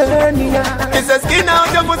 She turn me on. It's a skin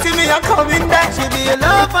out your pussy, me a coming back. She be a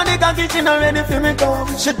love for the cocky, she not ready for me go.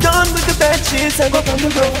 She done with the bed, she say go on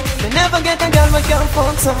the go. Me never get a girl we can't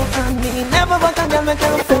fuck so. And me never want a girl we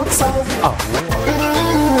can't fuck so.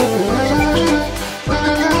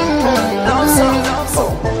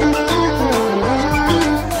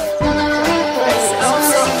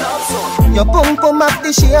 Your boom boom up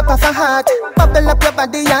the shape of a heart. Bubble up your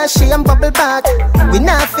body and shame bubble back. We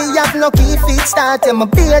not fi have no key feet start. I'm a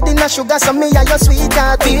beard in a sugar so me are your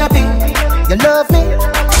sweetheart. Baby, you love me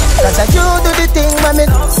cause I you do the thing when me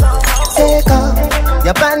take off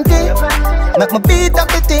your panty. Make me beat up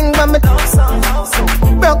the thing when me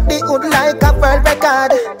broke the hood like a world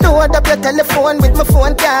record. Load up your telephone with my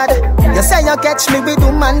phone card. You say you catch me with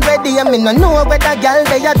woman ready. I mean I know where the girl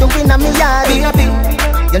they are doing on me yard. Baby,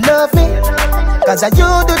 you love me cause I you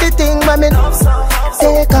do the thing when me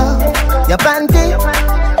take off your panty.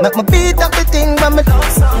 Make me beat up the thing when me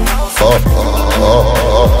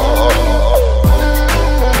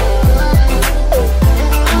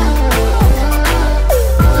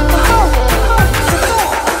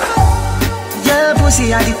your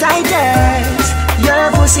pussy are the tightest,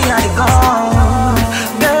 your pussy are the gold.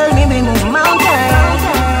 Girl, me move mountains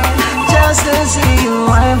just to see you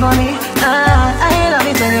wine for me. I love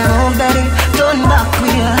it when you move, baby. Turn back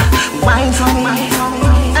queer, wine for me.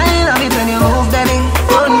 I love it when you move, baby.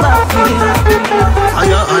 Turn back queer. And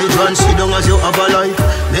your eye John, sit down as you have a life.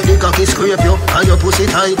 Make the cocky scrape you and your pussy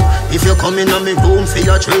tight. If you come in on me room for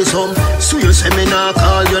your threesome, so you say me nah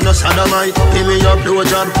call you no sodomite. Give me your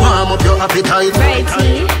blowjob, warm up your appetite.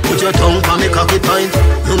 Put your tongue on me cocky pint.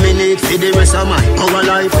 You me need for the rest of my our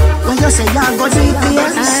life. When you say you're go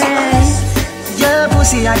GPS, your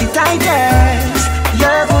pussy are the tightest,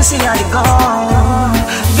 your pussy are the gold.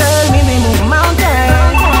 Girl, me move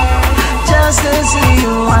mountains just to see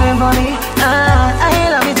you wine for me. I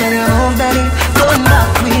love it when you move, baby. Turn back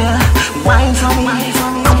queer, wine for me.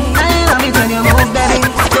 I love it when you move, baby.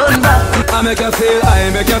 Turn back. I make you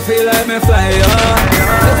feel like me fly,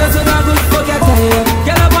 This is a good fuck you tell you.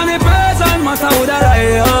 Get up on the person, matter who that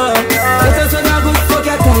lie, This is a good fuck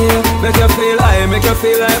you tell you. Make you feel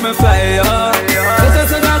like me fly, This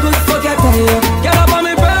is a good fuck you tell you. Get up on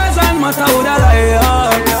the person, matter who that lie,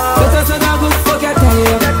 This is a good fuck you tell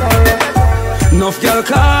you. Enough girl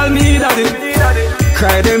call me daddy,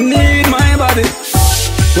 cry them need my body.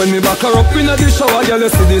 When me back her up in the shower, girl, you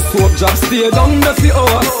see this soap drop stay down the for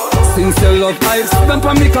hour. Since you love eyes, stamp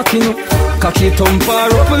on me cocky no. Cocky thump her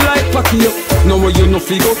up like Packy up. Now you no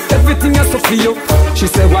figure, everything is so for you. She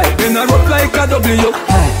say why, then I up like a W.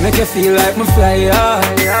 Make you feel like me fly high.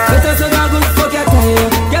 Let us say good fuck your tire.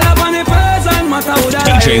 Get up on the person, matter who that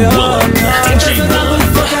DJ Willan, DJ Willan.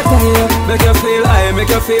 Make you feel high, make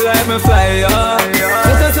you feel like me fly high.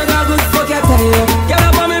 Let us say good fuck your tire. Get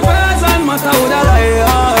up on the person, matter who that lie.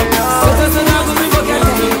 Let us say good fuck your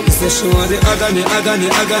tire. She say she want the agony, agony,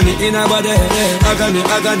 agony in her body. Agony,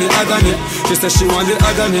 agony, agony. She say she want the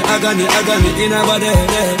agony, agony, agony in her body.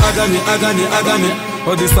 Agony, agony, agony.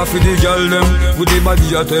 Oh, this stuff with the girl them, with the body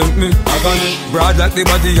you tempt me. Agony, broad like the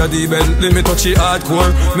body of the Bentley. Me touch it hardcore,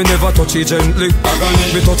 me never touch it gently. Agony,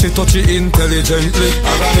 me touch it intelligently.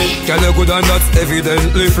 Agony, girl you good and that's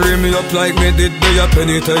evidently. Free me up like me did the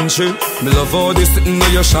penitentiary. Me love all this sitting on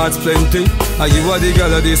your shots plenty. And you are the girl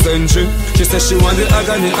of the century. She says she want the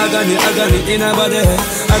agony, agony, agony in her body.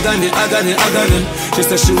 Agony, agony, agony. She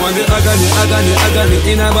says she want the agony, agony, agony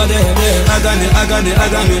in her body. Agony, agony,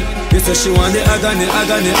 agony. She says she want the agony,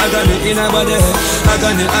 agony, agony in her body.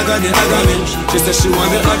 Agony, agony, agony. She says she want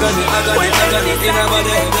the agony, agony, agony in her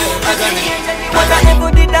body. Agony. But I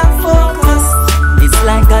never did that focus. It's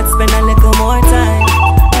like God spend a little more time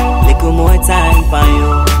for you.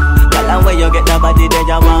 Girl, and where you get the body that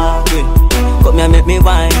you walk with. Come here, make me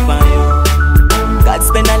wine for you. God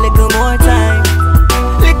spend a little more time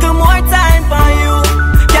for you.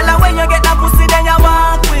 Girl, and where you get the pussy that you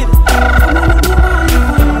walk with.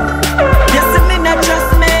 You see me not just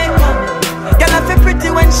makeup. Girl, I feel pretty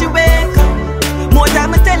when she wake up. More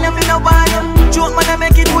time I tell you me no want you. Joke man I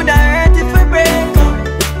make it would hurt if we break up.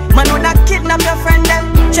 Man would not kidnap your friend them.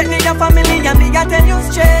 Check me your family and me I tell you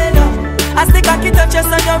straight up. I stick a kid touch you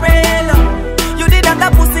so you rail up. You did have the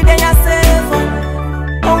pussy then you save up.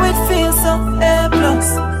 Oh it feels so A+.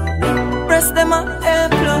 Press them on A+.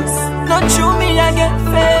 Not true me I get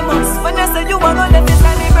famous. When I say you are gonna let this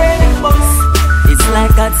kind of brain bust. It's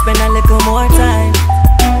like God spend a little more time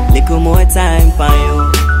for you.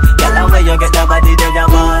 Girl, and where you get the body that you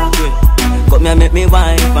want with. Come here, make me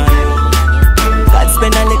wine for you. God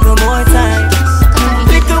spend a little more time for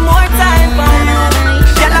you.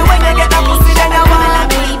 Girl, and where you get the pussy that you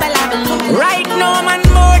want with. Right now, man,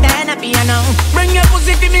 more than happy, you know. Bring your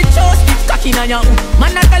pussy to me, toast it, cocky on you.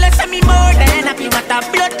 Man, I tell you, say me more than happy. What a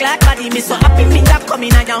blood clot body, me so happy, me that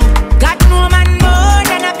coming on you. God, no man, more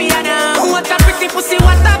than happy, you know. What a pretty pussy,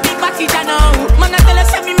 what a big body, you know. Man, I tell you,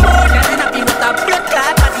 say me more than happy. What a blood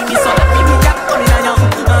clot body, me so happy, me that coming on you.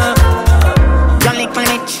 Don't lick my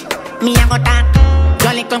bitch, me a go that.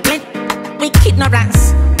 Don't lick my clit, with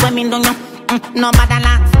ignorance. Women don't know, no bad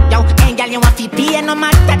laugh. Yo, hey girl, you want to pay no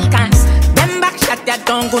matter the cost. Them back shot that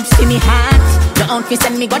don't good see me heart. Your own fi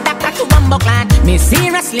send me go doctor to bumbo clan. Me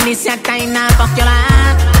seriously, me say time now fuck your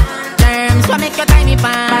heart. Terms what make your time me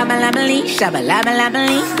pan. Babalabaloo,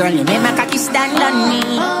 shabalabaloo. Girl, you make my cocky stand on me.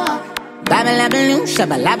 Babalabaloo,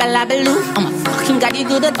 shabalabaloo. I'm a fucking god, you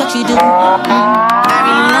good at what you do. I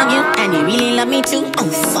really love you, and you really love me too. Oh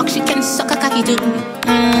fuck, she can suck a cocky too.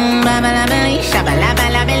 Babalabaloo,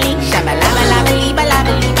 shabalabaloo, shabalabaloo,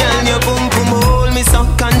 balabaloo. Girl, your boom boom hold me so,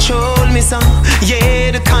 control me so.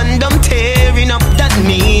 Yeah, the condom tearing up, that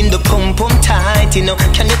mean the pum pum tight, you know.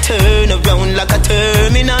 Can you turn around like a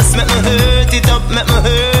terminus? Make me hurt it up, make me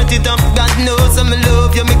hurt it up. God knows I'm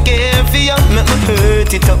love you, me care for you. Make me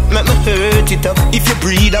hurt it up, make me hurt it up. If you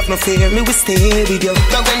breathe up no fear, me will stay with you.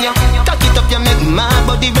 But when you cock it up, you make my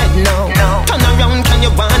body red now. Turn around, can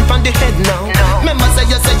you want from the head now? Remember say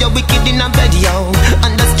you're wicked in a bed, yo.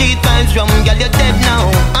 And the street vibes rum, girl, you're dead now.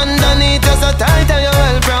 Underneath you're so tight and you're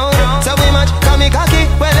well proud. So we match, come me cocky,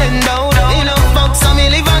 well endowed. You know fuck, so me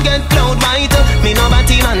live and get cloud white. Me no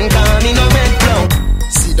batty man, call me no red cloud.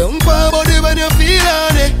 Sit down for body when you feel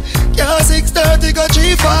on it. Yeah, 6:30 go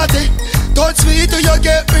 3:40. Touch sweet till you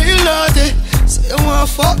get real naughty. So you want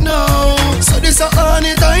fuck now. So this a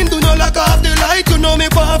honey time. Do not lock off the light. You know me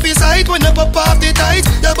pop his sight when you pop off the tight.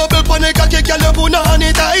 Your bubble pon the cocky, girl, you put on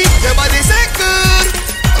it tight. Your body sick good.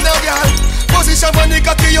 Now girl, position pon the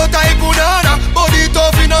cocky, you type banana. Body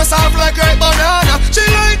tough, you know soft like ripe banana. She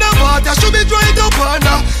like the water, she be dry up on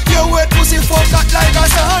her. Your wet pussy fuck that like a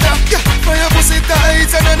sauna. Yeah, for your pussy tight,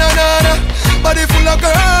 na na na na. Body full of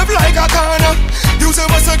curve like a corner. Use a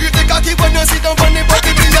muscle grip the cocky when you sit down on the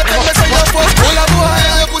body. Please you tell me say you fuck. All a boy,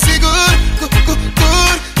 your pussy good, good, good,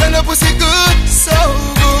 good. Tell your pussy good, so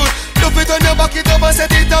good. Love it on your back it up and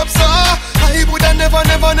set it up so I woulda never,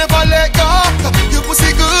 never, never let go. Your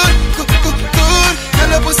pussy good, good, good, good. Tell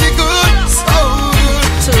your pussy good, so good.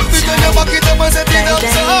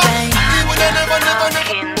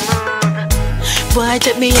 boy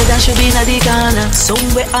take me head and should be in the corner.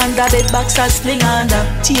 Somewhere under bed box I'll sling under.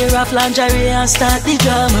 Tear off lingerie and start the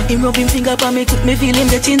drama. Him rub him finger pa me, could me feel him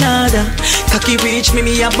getting harder. Cocky reach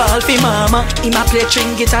me a ball fi mama. Him a play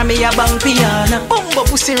string guitar, me a bang piano. Bumbo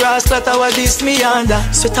pussy rascal, that was this me under.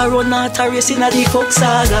 Sweat a run out a race in a the coke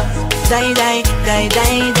saga. Die, die, die,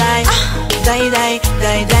 die, die. Die, die,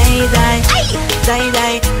 die, die, die. Die,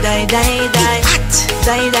 die, die, die, die.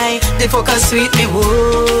 Die, die. The focus sweet me,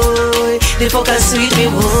 boy. The focus sweet me,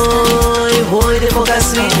 boy. Boy, the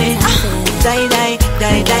focus sweet me. Die, die,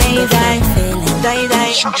 die, die, die. Die,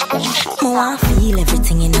 die. I want feel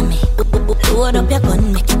everything in me. Load up your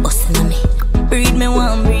gun, make it bust in me. Breed me,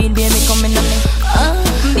 want breed, baby, come in me.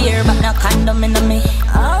 Beer, but no condom in me.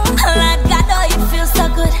 Like God, oh, you feel so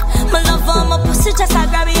good. My love for my pussy, just I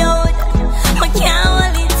grab you out. I can't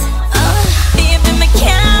hold it. Baby, I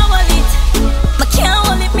can't hold it. I can't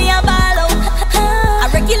hold it, me a ball out. I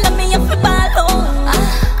regular me up a ball out.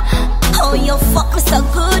 Oh, you fuck me so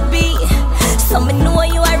good, B. So me know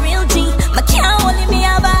you a real G. I can't hold it, me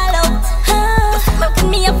a ball out. You fuck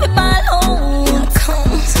me up a ball out.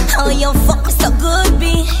 Oh, you fuck me so good,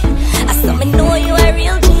 B. I saw me know you a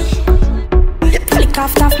real G. Flick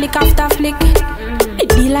after flick after flick. It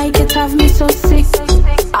be like it have me so sick.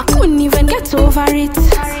 I couldn't even get over it.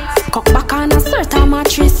 Cock back on a certain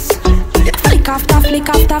mattress. Flick after flick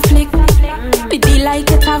after flick. It be like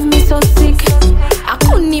it have me so sick. I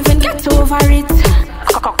couldn't even get over it.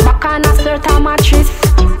 Cock back on a certain mattress.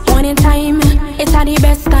 Morning time, it's a the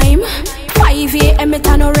best time. 5 a.m. it's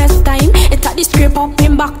a no rest time. It's a the scrape up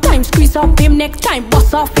him back time. Squeeze up him neck time.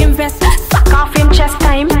 Bust off him vest. Suck off him chest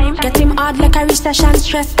time. Get him hard like a recession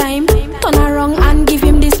stress time. Turn around and give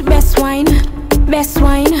him this best wine. Best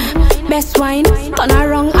wine, best wine. Turn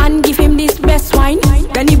around and give him this best wine.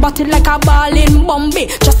 Then he bought it like a ball in Bombay.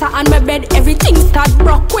 Just on my bed, everything start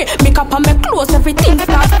broke way. Make up on my clothes, everything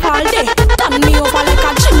start fall day. Turn me over like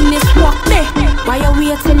a gymnast walk day. Why you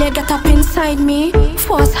wait till you get up inside me?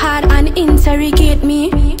 Force hard and interrogate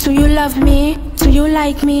me. Do you love me? Do you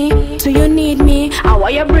like me? Do you need me? How why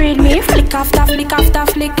you breed me? Flick after flick after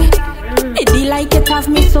flick. It be like it have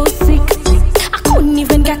me so sick. I couldn't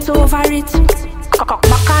even get over it. Cock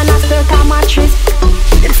back on a certain mattress.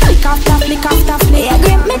 Flick after flick after flick.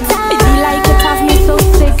 It be like it have me so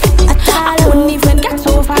sick. I couldn't even get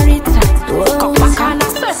over it. Cock back on a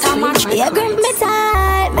certain mattress. You grip me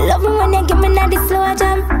tight. Me love me when you give me the slow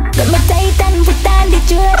jam. Grip me tight and put on the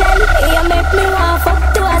Trojan. You make me want fuck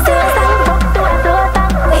to a slow song.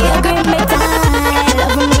 You grip me tight.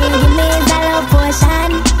 Love me when you give me the love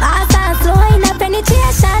potion. Fast and slow in a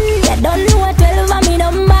penetration. You don't know what 12 of me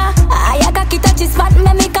number. I got it touch his spot,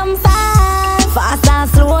 make me come fast. Fast and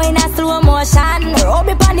slow in a slow motion. Rub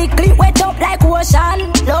me on the clip, wet up like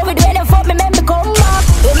ocean. Love it when you fuck me, make me come back.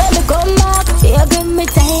 You make me come back. You give me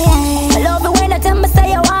time. I love it when you tell me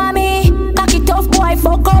say you want me. Cocky tough boy,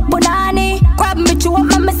 fuck up punani. Grab me through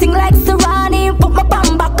up and me sing like Serrani. Put my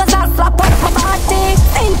bum back cause I slap up my body.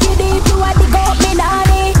 Sink you deep, you a dig up me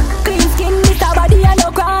nanny. Clean skin, this a body and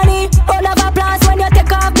no cranny. Run over plans when you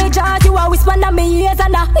take off me jaws. You a whisper in me ears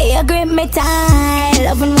and you grip me tight.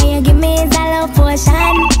 Loving when you give me that love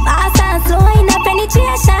potion. Fast and slow in a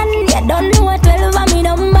penetration. You don't know what 12 of me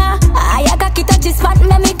number. I got it touch his spot,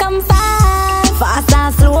 make me come fast. Fast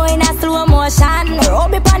and slow in a slow motion. Rub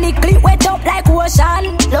me on the clip, wet up like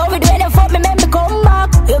ocean. Love it when you fuck me, make me come back.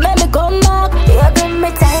 You make me come back. You grip me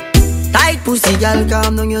tight. Tight pussy, girl,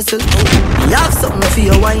 calm down yourself. You have something for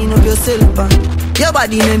you, wind up yourself. Your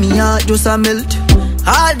body make me heart just a melt.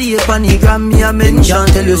 All day upon the gram, me a mention.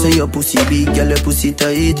 Tell you say your pussy big, girl, your pussy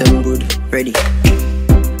tight and good. Ready?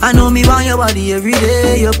 I know me want your body every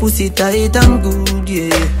day. Your pussy tight and good, yeah.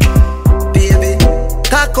 Baby,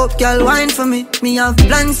 cock up, girl, wine for me. Me have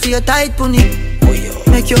plans for your tight pony.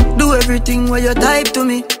 Make you do everything where you type to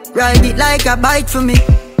me. Ride it like a bike for me.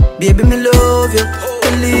 Baby, me love you,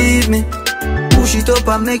 believe me. Push it up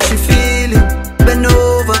and make she feel it. Bend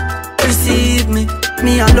over, receive me.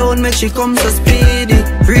 Me alone make she come so speedy.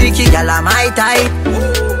 Freaky girl, I'm my type.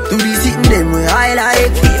 To be sitting them where I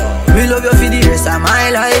like. Me love you for the rest of my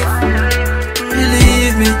life.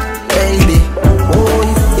 Believe me, baby.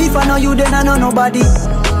 Oh, if I know you then I know nobody.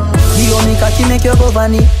 You me cocky make you go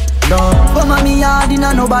funny. No, come on me hard in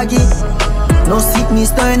a no baggy. No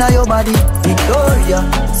sickness no in your body. Victoria,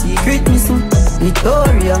 secret missing.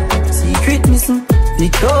 Victoria, secret missing.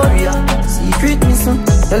 Victoria, secret missing.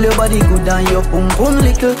 Tell your body good and your pum pum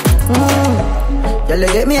little. Girl, you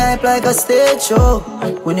get me hype like a stage show.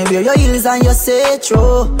 When you wear your heels and you say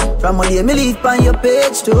true. From all day me leave on your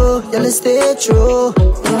page too. Girl, you stay true.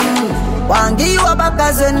 One give you a back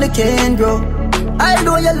as when the cane grow. I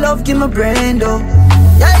know your love give my brain though.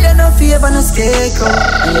 you no favor, no scarecrow.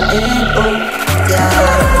 And you ain't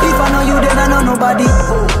yeah. If I know you, then I know nobody.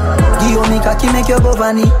 Give you me cocky, make you go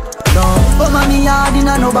vanny. No, but mommy hard in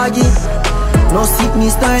a no baggy. No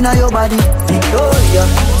sickness, no in your body. Victoria,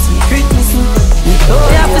 secret missing. Victoria,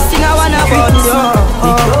 we have to sing a one about you.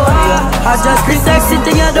 Victoria, I just the sexy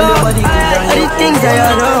thing you do. All the things that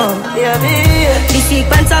you do. The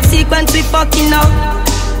sequence of sequence we fucking out.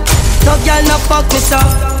 No girl no fuck me so.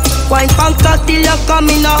 Wine punk till you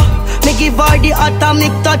coming up. Me give her the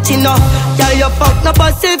atomic touching up. Girl you fuck no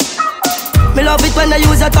passive. Me love it when I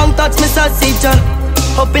use a tongue touch me sausage.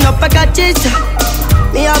 Open up a catches.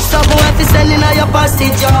 Me have someone if you send in your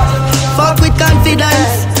passage. Fuck with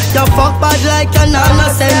confidence. You fuck bad like you're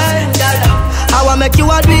nonsense. I wanna make you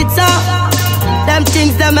a do it, sir. Them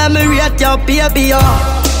things them memorate your baby.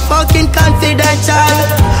 Fucking confidential.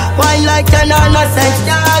 Wine like you're nonsense.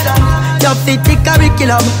 You fit the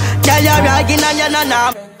curriculum. Tell you're ragging and you're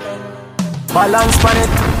not. Balance pan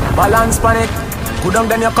it, balance pan it. Good on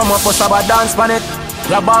then you come up for sabbat dance pan it.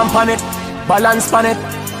 Grab on pan it, balance pan it.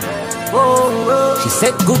 She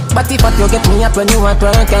said good body but you get me up when you are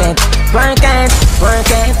twerking. Twerking,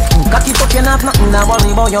 twerking. Cocky up you not nothing to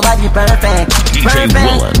worry about your body perfect.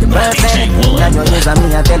 Perfect, perfect. Now you use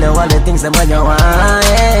me I tell you all the things that when you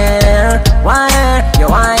wire. You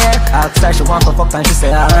wire. Ask her she want to fuck and she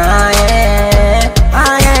say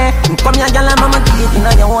come here girl and mama give it. You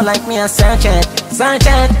know you won't like me I search it. Search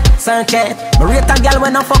it, search it. But rate a girl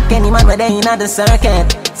when I fuck any man where they in the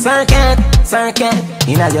circuit. Circuit, circuit.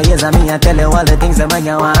 You know your ears and me I tell you all the things that when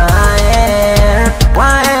you wire.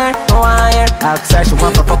 Wire. Ask her she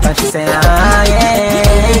want to fuck and she say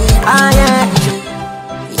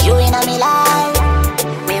You in a me life.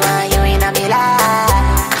 Me want you in a me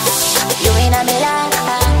life. You in a me life.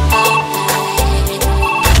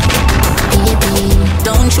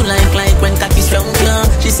 Don't you like when cocky strong, yeah?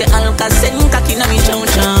 She say I'll send cocky na me chow.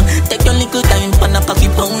 Take your little time for na cocky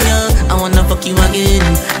pound, yeah. I wanna fuck you again.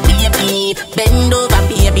 Baby, bend over,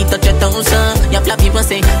 baby, touch your toes, your flat people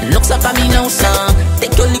say, looks up at me now, son.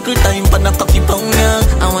 Take your little time for na cocky pound, yeah.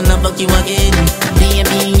 I wanna fuck you again.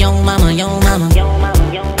 Baby, yo mama, yo mama.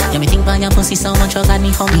 Yeah, me think about your pussy so much, you got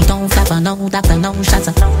me homie. Don't flapper, no doctor, no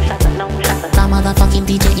shatter. The motherfucking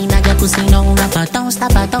DJ in your pussy, no rapper. Don't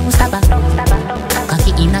stop her, don't stop her.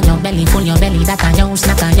 Cocky in your belly, full your belly, that a yo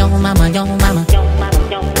snacker, yo mama, yo mama.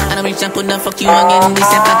 And I reach and put the fuck you again.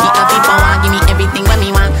 This a cocky happy power, give me everything when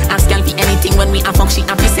me want. Ask girl for anything when we a fuck, she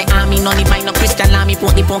happy say me no define no Christian law, me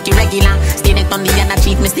put the pokey regular. Stay next on the other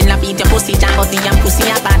cheek, me still a beat your pussy jam. But the young pussy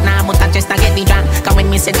a bad now, but I just a get the drunk. Cause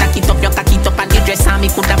when me say jack it up, you cock it up and the dress on me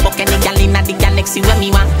coulda fuck any girl in the galaxy when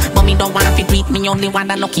me want. But me don't want to treat me only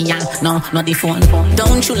want a lucky yeah. No, not the phone.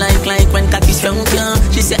 Don't you like when cocky strong, yeah?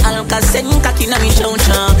 She say I'll send cocky na me show,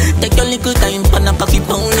 yeah. Take your little time for na cocky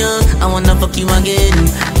pound, yeah. I wanna fuck you again.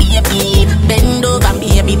 Baby, bend over,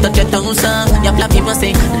 baby, touch your toes, your flat people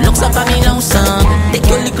say, looks up at me now, son. Take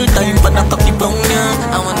your little time for na cocky pound,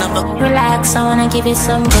 yeah. I wanna fuck. Relax, I wanna give you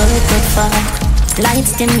some good fuck.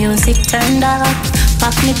 Lights, the music turned up.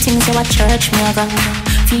 Pack me things to a church, me a go.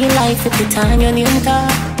 Feel like for the time you need her.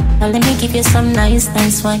 Now let me give you some nice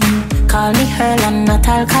wine. Call me her and not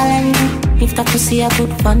alkaline. If that pussy I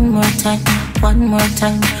put one more time.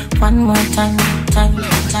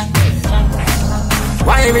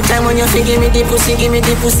 Why every time when you say give me the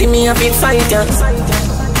pussy, me a big fighter?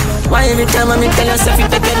 Why every time when me tell yourself you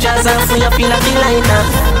take your jazz off, you feel like you like that?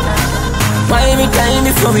 Why every time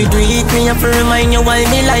before we do it, me have to remind you why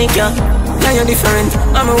me like ya? Yeah, you're different,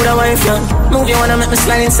 I'm a good wife, yeah. Move you wanna make me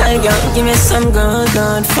slide inside, yeah. Give me some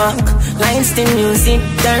good fuck. Lights, the music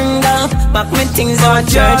turned up. Back me things out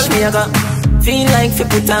church, me a go. Feel like you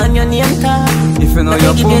put on your name tag. If you know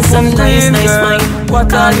your give you some nice wine.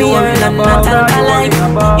 What are you worried and not alkaline?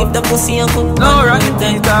 If the pussy you could no right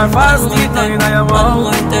it or fast it now in your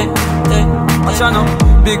mouth. Watch out now,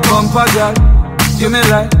 big bumper girl. You me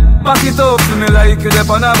like, back it up to me like you dey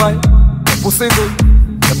on a bike. Pussy good,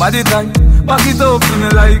 the body tight. Back it up to me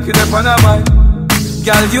like you dey on a bike.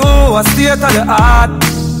 Girl, you a state of the art,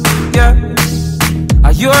 yeah.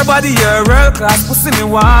 Your body, your real class pussy me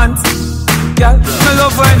want. Girl, me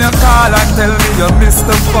love when you call and tell me you miss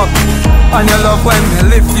the fuck. And you love when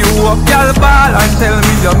me lift you up. Girl, ball and tell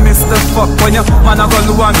me you miss the fuck. When your man a go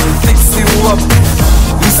want to fix you up.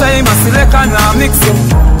 You say my select and I mix you.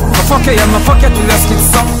 My fuck you, my fuck you till you skip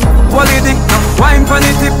some. Wally dick no, wine pon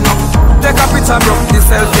the tip no. Take a picture broke the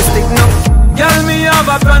selfie stick no. Girl, me have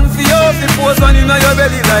a plan for you. The pose on in your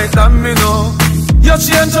belly like that me know. You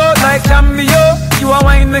change out like cameo. You a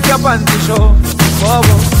wine make your panty show.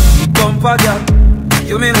 Forward. Bumper girl,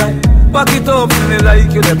 you me like. Back it up, me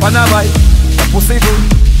like you dey on a bike. The pussy good,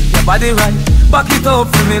 body right. Back it up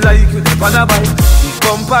for me like you dey on a bike. Big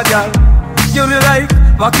bumper girl, you me like.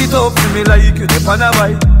 Back it up for me like you dey on a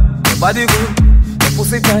bike. Your body good, your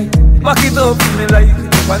pussy tight. Back it up for me like you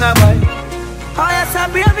dey on a bike. Oh yes,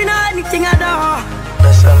 I'm brave in anything I do.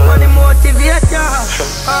 Money motivate ya.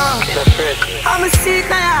 I'm a seat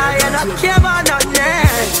now, you don't care about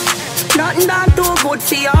nothing. Nothing done too good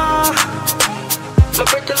for ya. I'm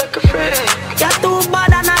pretty like a friend. You're too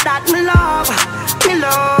bad and that me love, me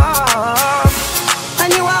love.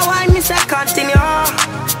 And you are wine, me say continue.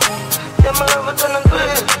 Yeah, my love is gonna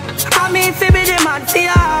good. I mean, fi be the man for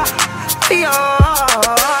ya, for ya.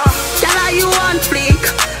 Tell her you want fleek.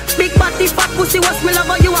 Big body, fat pussy, what's me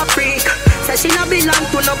love, you a freak. Say she no belong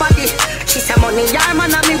to nobody. She say money, yeah,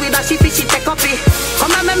 man, and me with her, she take up it.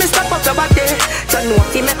 Come and make me step up your body. You know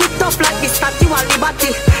what, make me tough like this, that you are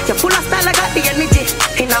liberty. You full of style, I got the energy.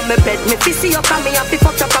 In my bed, me see you come, me happy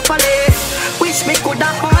fuck you properly. Wish me coulda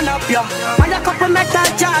horn up you. When you couple metal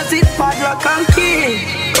jazz with padlock and key.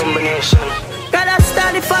 Combination. Girl, I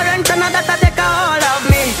style different and that I take a hold of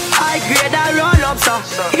me. I grade I roll up, so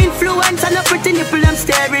influence and a pretty nipple, them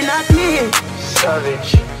staring at me.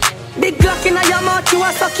 Savage. Big Glock in your mouth, you a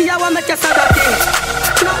sucky, I want make you so dirty.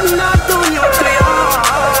 Nothing not too new to you.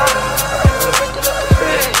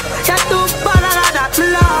 You're too bad at that, me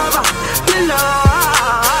love, me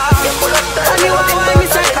love. And you are why me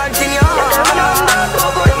say continue.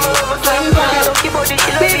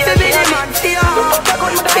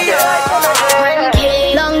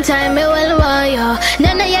 Long time me well want you.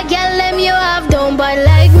 None of your girl them you have don't but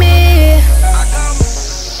like me.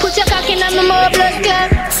 Put your cock in on my more blood clot.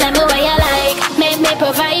 Tell me what you like, make me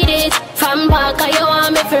provide it. From back, you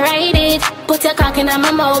want me to ride it. Put your cock in on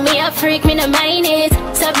my mouth, me a freak, me no mind it.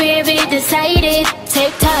 So baby, decide it.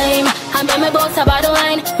 Take time, I make me boss about the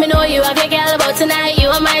wine. Me know you have your girl, but tonight you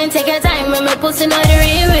are mine. Take your time, when me pussy know the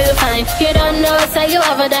real fine. You don't know, so you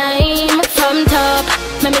have a dime. From top,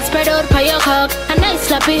 make me spread out for your cock. A nice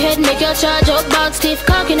slappy head, make your charge up back. Stiff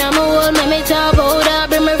cock in on my wall, make me top out up.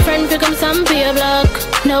 Bring my friend, pick him some for your block.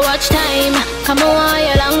 No watch time, come on,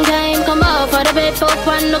 you long time. Come off for the bed, fuck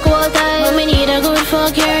one, look all time. When me need a good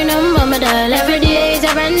fuck, your number, my doll. Every day is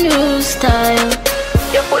a brand new style.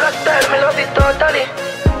 You're full of style, me love it totally.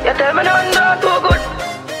 You tell me nothing not too good.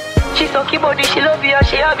 She suck your body, she love you,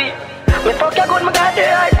 she happy. Me fuck you good, me got the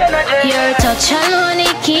right energy. Your touch alone,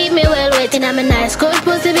 it keep me well waiting. I'm a nice good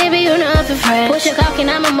pussy, baby, you know if you're fresh. Push your cock in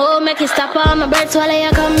on my mouth, make it stop on my breath. Swallow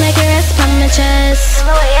you come, make it rest on my chest.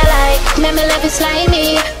 The way you like, make me love you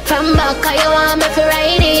slimy. From back, you want me to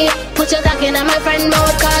ride it. Put your cock in on my friend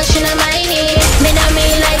mouth, cause she no mind it. Me know me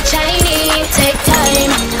like Chinese. Take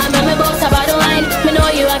time, I make me boss about the wine. Me know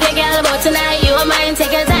you have your girl, but tonight you are mine.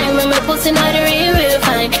 Take your time, when me pussy know the real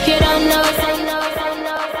fine. You don't know, I know.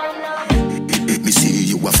 Me see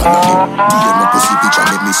you a fan of me. DM my pussy picture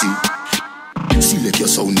make me see. Select your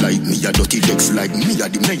sound like me, a dirty legs like me, a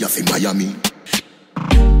the mayor for Miami.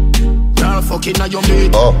 Nah, fucking on your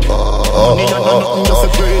mate. Money and nothing you for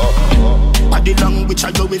free. Body language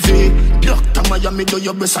I go with it. Doctor Miami do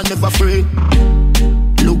your best, I never afraid.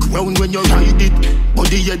 Look round when you ride it.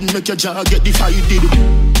 Body head make your jaw get divided.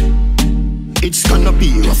 It's gonna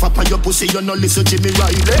be rough up on your pussy, you no listen to me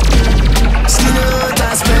Riley. Skin out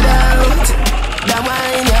and spread out. That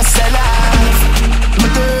wine you sell off. My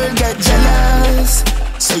girl get jealous,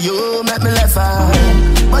 so you make me laugh out.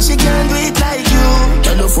 But she can't do it like you.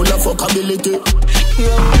 Tell her full of fuckability.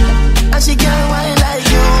 Yeah. And she can't wine like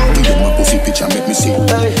you. Give my pussy picture make me see.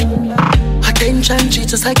 Attention, she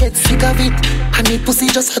just I get sick of it. And me pussy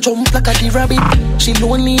just a jump like a the rabbit. She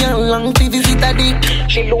lonely and long to visit a dick.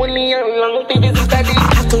 She lonely and long to visit a dick.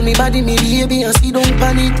 I told me body, me baby, and she don't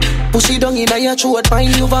panic. Push it down in your throat,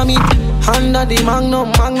 find you vomit. Under the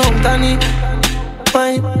magnum tonic.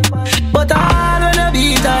 Fine, but I wanna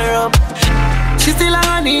beat her up. She still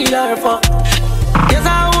I need her fuck. Guess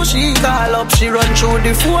how she call up. She run through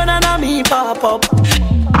the phone and a me pop up.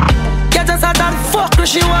 Get us at that fuck,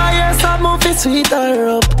 she want hear some move it sweet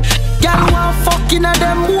her up. Girl want fucking at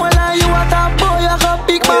them more like you at a boy, you got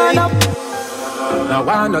big man up. No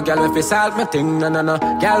one no girl if you solve my thing, no.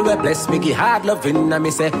 Girl we bless me, give hard loving, and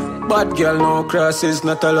me say, but girl no cross is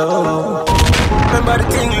not allowed. Remember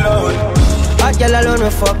the thing, Lord. Hot girl alone, we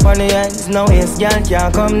fuck on the ends. No waste girl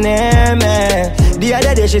can't come near me. The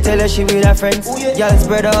other day she tell her she with her friends. Girl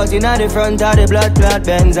spread out in the front of the blood clot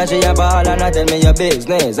Benz. And she a ball and I tell me your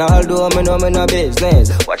business. Although me know me no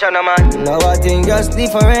business. Watch out no man, now I think just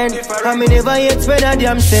different. And me never yet spread a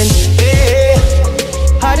damn sense. Hey,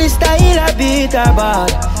 how the style I beat her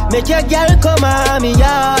bad. Make your girl come on me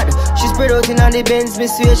yard. She spread out in the Benz. Me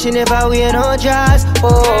swear she never wear no dress.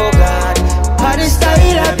 Oh God. How the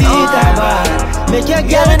style I beat her bad. Make your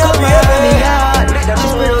girl come around me yard.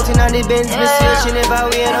 She's pronouncing on the Benz, me see she never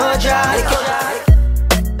wear no dress.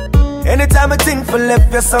 Anytime I think for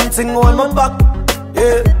left, you're something on my back.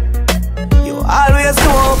 Yeah. You always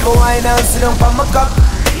know for wine and sit down on my cup.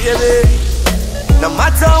 Yeah, baby. No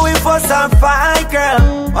matter how we fuss and fight,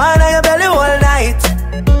 girl, wine on your belly all night.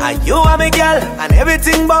 And you are me girl, and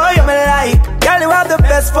everything boy you me like. Girl, you have the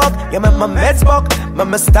best fuck, you make my meds buck.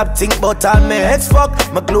 Mama stop think about all my ex fuck.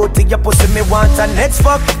 My glue to your pussy me want a next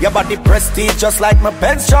fuck. Your body prestige just like my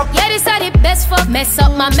Benz truck. Yeah, this are the best fuck, mess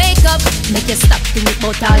up my makeup. Make you stop think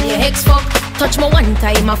about all your ex fuck. Touch me one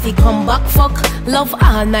time, I feel come back fuck. Love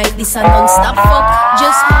all night, this a non-stop fuck.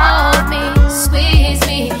 Just hold me, squeeze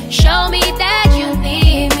me, show me that you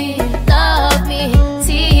need me. Love me,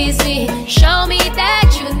 tease me, show me that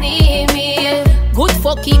you need me. Good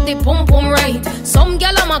fuck, keep the pum pum right. Some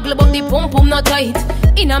gal a muggle but the pum pum not tight.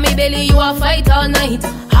 Inna me belly you a fight all night.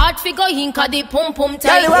 Hard figure hink a the pum pum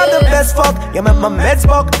tight. Girl, you have the best fuck, you make my meds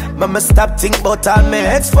buck. Mama stop think about all my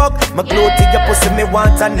ex fuck. My glue to your pussy me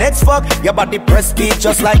want a next fuck. Your body prestige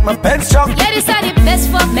just like my Benz truck. Yeah, this are the best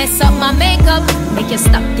fuck, mess up my makeup. Make you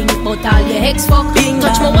stop think about all your ex fuck.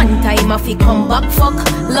 Touch me one time, I feel come back fuck.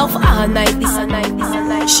 Love all night, this a night, this a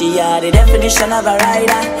night. She are the definition of a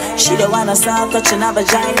rider. She don't wanna stop touching her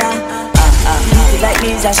vagina. Like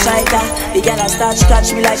me is a striker. The girl a start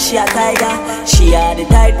catch me like she a tiger. She are the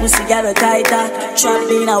tight pussy, girl a tighter. Trap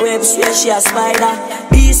me in a web, swear she a spider.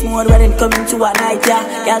 Beast mode when it coming to a night, yeah.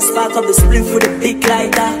 Girl spark up the spliff with a big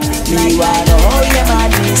lighter. Me wanna hold you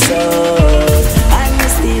man me so, and me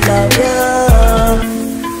still love you.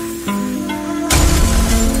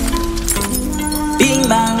 Bing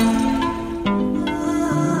bang.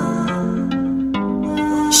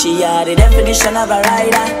 She are the definition of a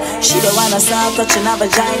rider. She don't wanna start touching her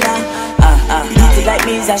vagina. Beat it like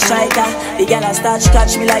me is a striker. The girl a start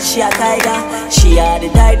catch me like she a tiger. She are the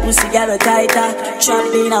tight pussy, girl a tighter.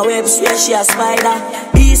 Trap me in a web, swear she a spider.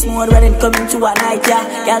 Beast mode when it coming to a night, yeah.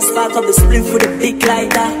 Girl spark up the spliff with a big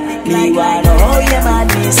lighter. Me wanna hold you man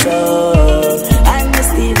me so, and me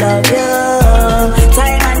still love you.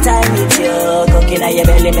 Time and time with you, cooking at your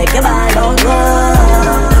belly make your man out go.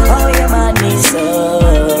 Oh you man me so,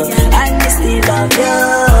 and me still love you.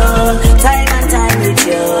 Time and time with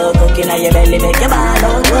you, cooking at your belly make your man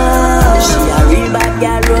out go. She a real bad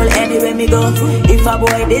girl, roll anywhere me go. If a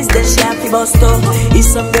boy this, then she have to bust up. If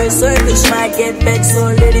some girl circle, she might get bed.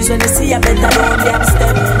 So ladies when you see a better don't damn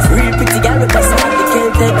step. Real pretty girl with a sound the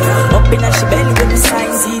Celtic. Up in a she belly with the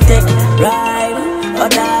signs he take. Ride or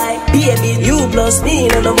die, baby you plus me,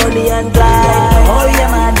 no the money and glide. Oh you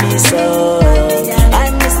man me so,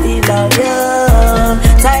 and me still love you.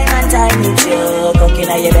 Time and time with you, cooking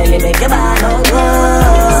at your belly make your man out go.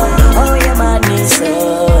 Oh you man me so,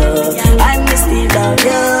 and me still love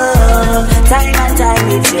you. Time and time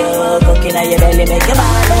with you, cooking at your belly make your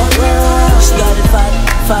man out go. She got it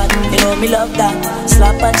fat, you know me love that.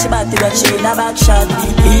 Slap on she body when she in a back shot.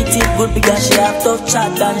 Eat it good because she have tough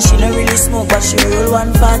chat. And she don't really smoke but she roll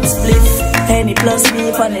one fat spliff. Henny plus me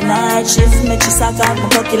on the night shift. Make she suck out my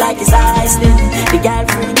cocky like it's ice. The girl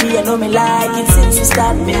freaky, you know me like it. Since we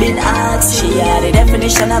start me been asked. She are the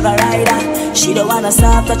definition of a rider. She don't wanna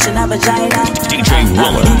stop touching her vagina. DJ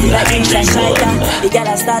Willan, like DJ Willan. The girl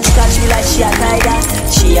a start to catch me like she a tiger.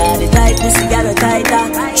 She are the tight pussy, girl a tighter.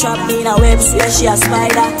 Trap me in a web, swear she a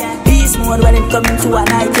spider. Beast mode when it coming to a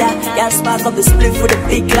night, yeah. Girl spark up the spliff with a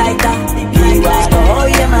big lighter. Me wanna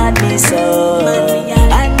hold you man me so,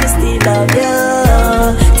 and me still love you.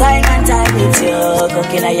 Time and time with you,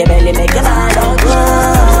 cooking at your belly make your man out go.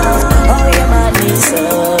 Oh you man me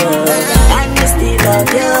so, and me still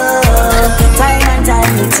love you. Time and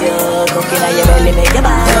time with you, cooking at your belly make your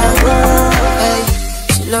man out go. Hey,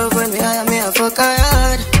 she love when me hire me a fuck her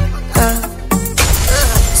hard.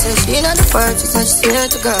 Say she not the part, she said she swear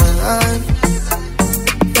to God.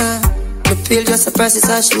 The pill just a process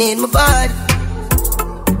how she need my body.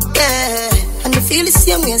 Yeah, and the feel the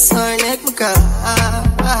same way so her neck my girl.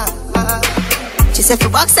 She said for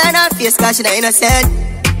box her in her face cause she not innocent.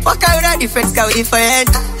 Fuck her with her different cause we different.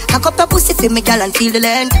 I cup her pussy for me girl and feel the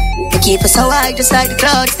length. Me keep her so high just like the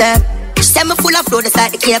clouds them. She said me full of flow just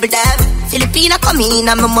like the cable dam. Filipina come in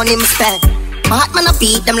and my money me spend. My heart man I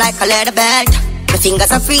beat them like a leather belt. My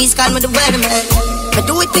fingers are freeze, call me the weatherman. I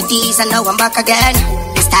do it with these and now I'm back again.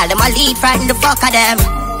 This style them I lead, frighten the fuck of them.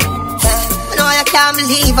 I know I can't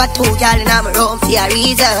believe I two y'all in my room for a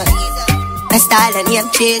reason. My style and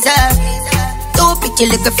name chaser. Two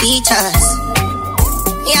pretty little features.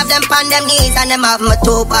 Me have them on them knees and them have my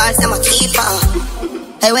two balls, them a keeper.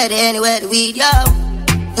 Hey, where they anywhere the weed, yo.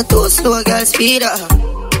 The two slow girls speed up.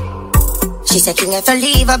 She said, King, if I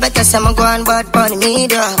leave, I better say I'm going bad for the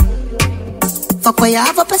media. Fuck what you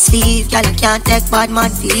have up a sleeve, girl, I can't take bad man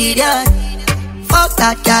feed ya. Fuck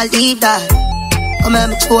that, girl, leave that. Come here,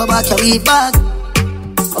 me throw back your weed bag.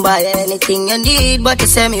 I'll buy anything you need, but you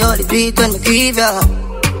say me only do it when me grieve ya.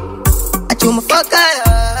 I do my fuck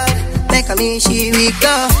her, make a me she weak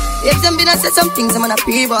though. If them been I say some things, I'm gonna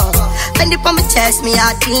pre-ball. Bend it on my chest, me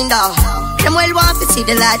heart clean though. Them well want to see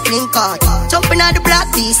the light blink out. Jumping on the block,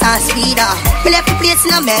 piece and speeder. Me left the place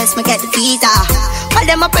in a mess, me get the visa. While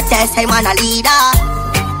them a protest, I'm on a leader.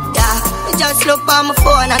 Yeah, me just look on my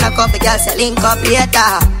phone and a couple girls say link up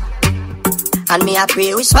later. And me a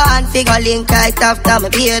pray which one figure link right after me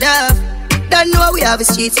beard up. Don't know we have a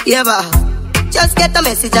street favor. Just get a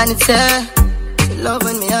message and it's she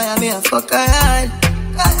loving me, I am here, fuck her hard.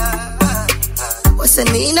 What's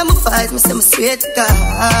in me in my fight, me say me sweet to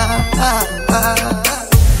God.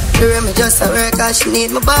 The me just a work and she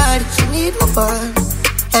need my body, she need my body.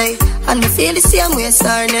 Hey, and me feel the same way, so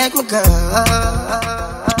her neck, my girl.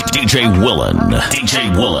 DJ Willan.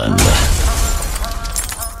 DJ Willan.